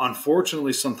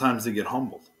unfortunately, sometimes they get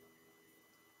humbled.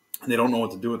 And they don't know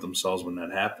what to do with themselves when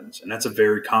that happens. And that's a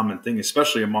very common thing,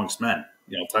 especially amongst men,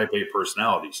 type A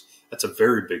personalities. That's a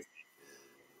very big thing.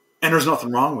 And there's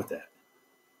nothing wrong with that.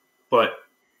 But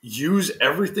use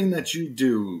everything that you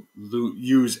do,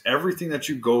 use everything that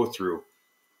you go through,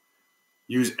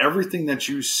 use everything that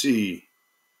you see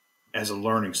as a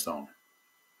learning stone.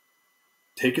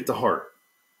 Take it to heart.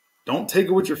 Don't take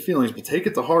it with your feelings, but take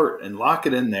it to heart and lock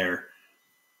it in there.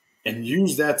 And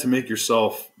use that to make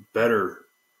yourself better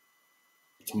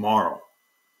tomorrow.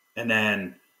 And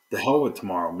then the hell with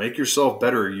tomorrow. Make yourself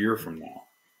better a year from now.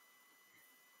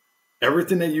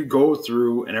 Everything that you go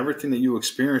through and everything that you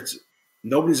experience,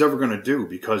 nobody's ever going to do,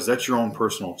 because that's your own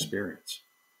personal experience.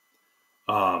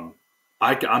 I'm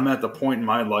at the point in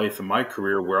my life and my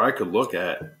career where I could look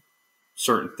at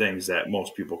certain things that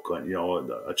most people couldn't,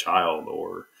 a child,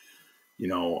 or,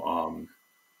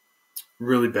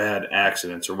 really bad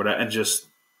accidents or whatever, and just,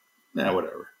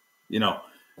 whatever,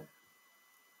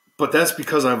 But that's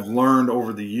because I've learned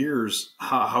over the years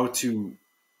how to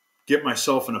get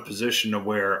myself in a position to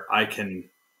where I can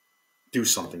do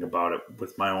something about it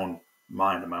with my own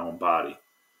mind and my own body.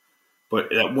 But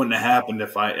that wouldn't have happened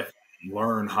if I didn't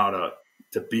learn how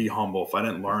to be humble, if I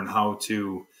didn't learn how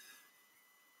to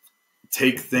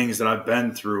take things that I've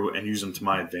been through and use them to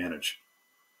my advantage.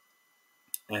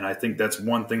 And I think that's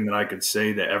one thing that I could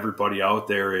say to everybody out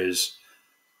there is,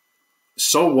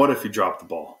 so what if you drop the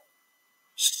ball?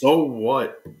 So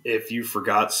what if you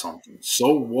forgot something?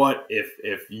 So what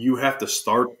if you have to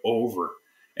start over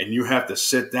and you have to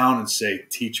sit down and say,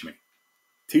 teach me,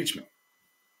 teach me?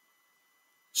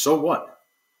 So what?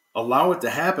 Allow it to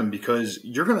happen, because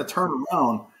you're going to turn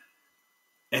around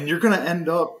and you're going to end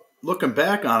up looking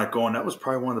back on it going, that was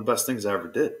probably one of the best things I ever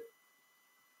did.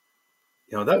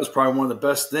 That was probably one of the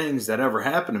best things that ever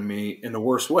happened to me in the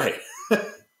worst way.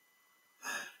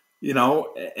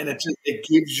 And it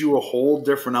gives you a whole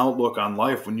different outlook on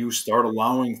life when you start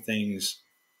allowing things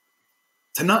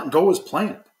to not go as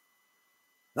planned.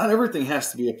 Not everything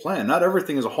has to be a plan. Not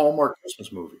everything is a Hallmark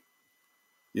Christmas movie.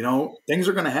 Things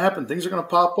are going to happen. Things are going to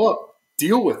pop up.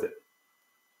 Deal with it.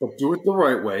 But do it the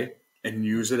right way and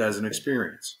use it as an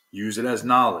experience. Use it as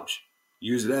knowledge.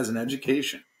 Use it as an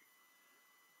education.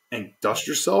 And dust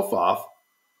yourself off.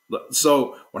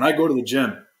 So when I go to the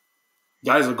gym,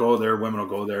 guys will go there, women will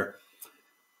go there,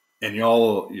 and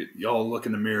y'all look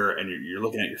in the mirror and you're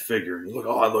looking at your figure and you look,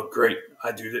 oh, I look great.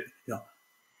 I do that.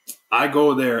 I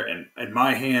go there and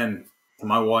my hand to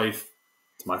my wife,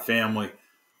 to my family,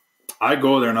 I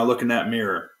go there and I look in that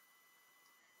mirror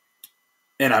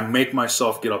and I make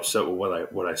myself get upset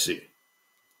with what I see.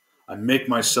 I make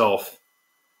myself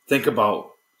think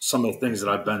about some of the things that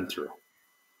I've been through.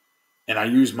 And I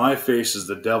use my face as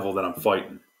the devil that I'm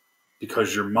fighting,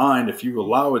 because your mind, if you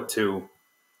allow it to,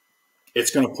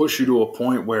 it's going to push you to a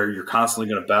point where you're constantly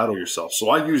going to battle yourself. So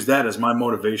I use that as my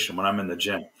motivation when I'm in the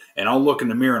gym. And I'll look in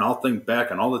the mirror and I'll think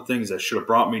back on all the things that should have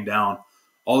brought me down,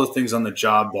 all the things on the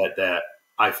job that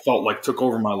I felt like took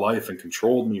over my life and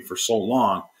controlled me for so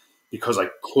long, because I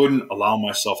couldn't allow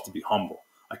myself to be humble.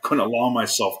 I couldn't allow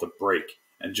myself to break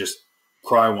and just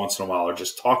cry once in a while or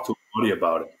just talk to a buddy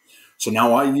about it. So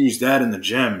now I use that in the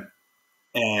gym,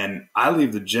 and I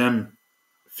leave the gym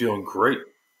feeling great.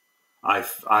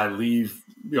 I leave,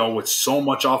 with so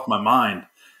much off my mind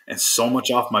and so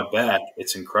much off my back.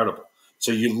 It's incredible.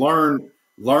 So you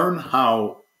learn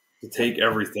how to take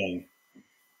everything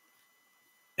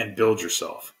and build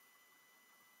yourself.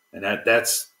 And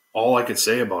that's all I can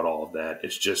say about all of that.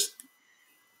 It's just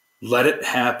let it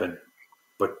happen,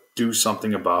 but do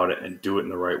something about it and do it in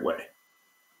the right way.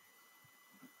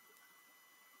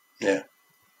 Yeah.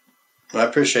 I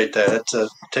appreciate that. It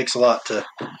takes a lot to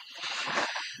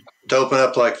open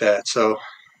up like that. So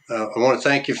I want to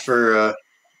thank you for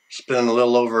spending a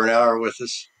little over an hour with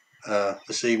us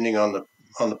this evening on the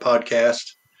podcast.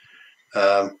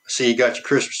 I see you got your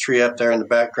Christmas tree up there in the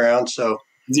background. So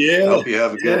yeah, I hope you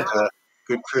have a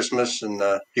good Christmas. And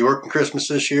you working Christmas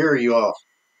this year, or are you off?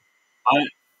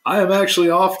 I am actually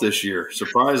off this year,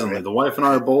 surprisingly. Right. The wife and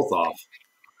I are both off.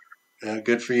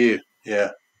 Good for you.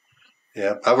 Yeah.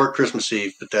 Yeah, I work Christmas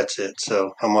Eve, but that's it.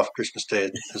 So I'm off Christmas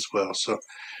Day as well. So,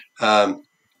 at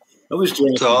least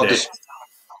you're off the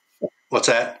day. What's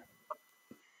that?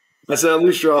 I said, at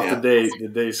least you're off the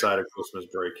day side of Christmas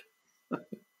break.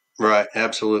 Right,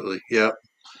 absolutely. Yep.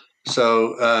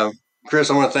 So,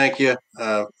 Kris, I want to thank you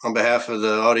on behalf of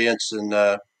the audience and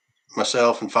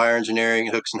myself and Fire Engineering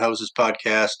Hooks and Hoses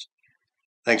podcast.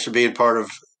 Thanks for being part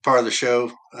of the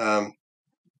show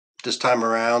this time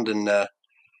around, and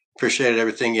appreciated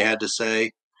everything you had to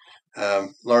say.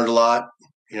 Learned a lot.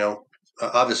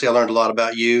 Obviously I learned a lot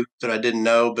about you that I didn't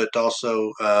know, but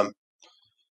also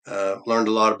learned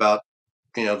a lot about,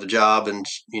 the job, and,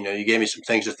 you gave me some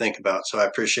things to think about. So I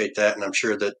appreciate that. And I'm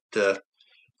sure that the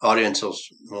audience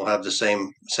will have the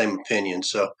same opinion.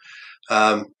 So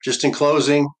just in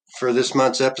closing for this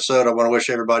month's episode, I want to wish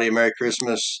everybody a Merry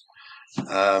Christmas.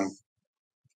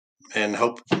 And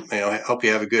hope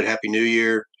you have a good, happy New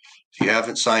Year. If you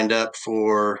haven't signed up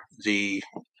for the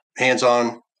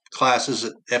hands-on classes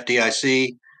at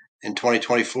FDIC in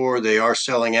 2024, they are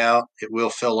selling out. It will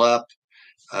fill up.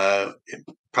 It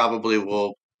probably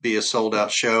will be a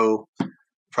sold-out show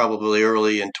probably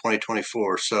early in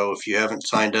 2024. So if you haven't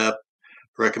signed up,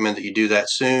 I recommend that you do that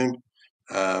soon.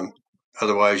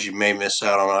 Otherwise, you may miss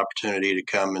out on an opportunity to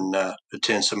come and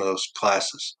attend some of those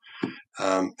classes.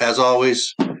 As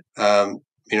always,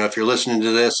 if you're listening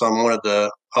to this on one of the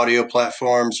audio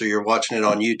platforms or you're watching it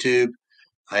on YouTube,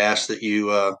 I ask that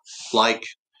you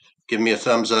give me a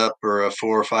thumbs up or a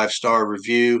 4 or 5 star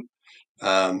review.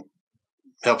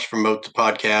 Helps promote the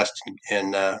podcast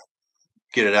and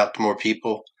get it out to more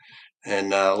people. And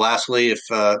lastly, if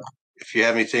you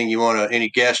have anything any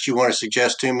guests you want to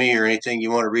suggest to me, or anything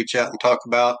you want to reach out and talk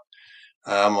about,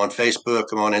 I'm on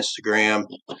Facebook, I'm on Instagram,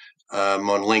 I'm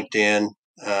on LinkedIn.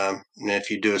 And if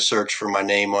you do a search for my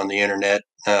name on the internet,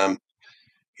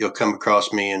 you'll come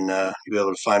across me, and you'll be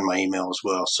able to find my email as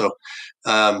well. So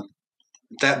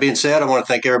that being said, I want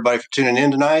to thank everybody for tuning in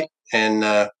tonight,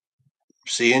 and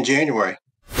see you in January.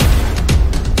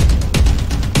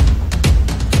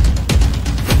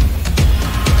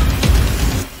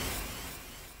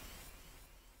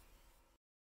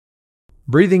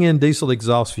 Breathing in diesel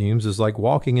exhaust fumes is like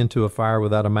walking into a fire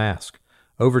without a mask.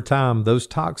 Over time, those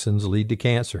toxins lead to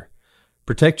cancer.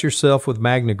 Protect yourself with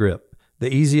MagneGrip,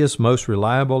 the easiest, most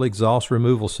reliable exhaust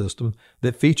removal system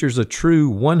that features a true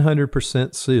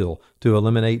 100% seal to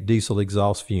eliminate diesel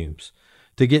exhaust fumes.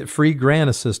 To get free grant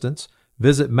assistance,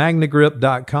 visit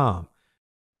MagneGrip.com.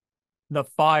 The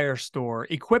Fire Store,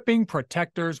 equipping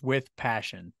protectors with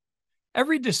passion.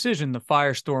 Every decision the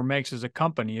Fire Store makes as a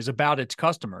company is about its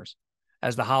customers.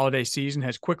 As the holiday season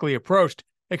has quickly approached,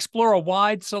 explore a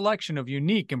wide selection of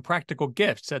unique and practical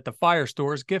gifts at the Fire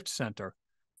Store's Gift Center.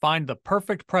 Find the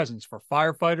perfect presents for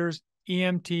firefighters,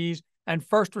 EMTs, and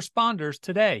first responders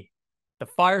today. The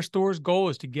Fire Store's goal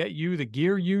is to get you the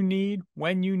gear you need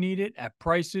when you need it at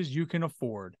prices you can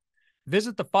afford.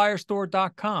 Visit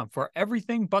thefirestore.com for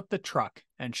everything but the truck,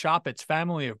 and shop its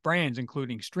family of brands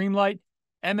including Streamlight,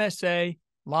 MSA,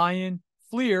 Lion,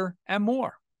 Fleer, and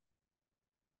more.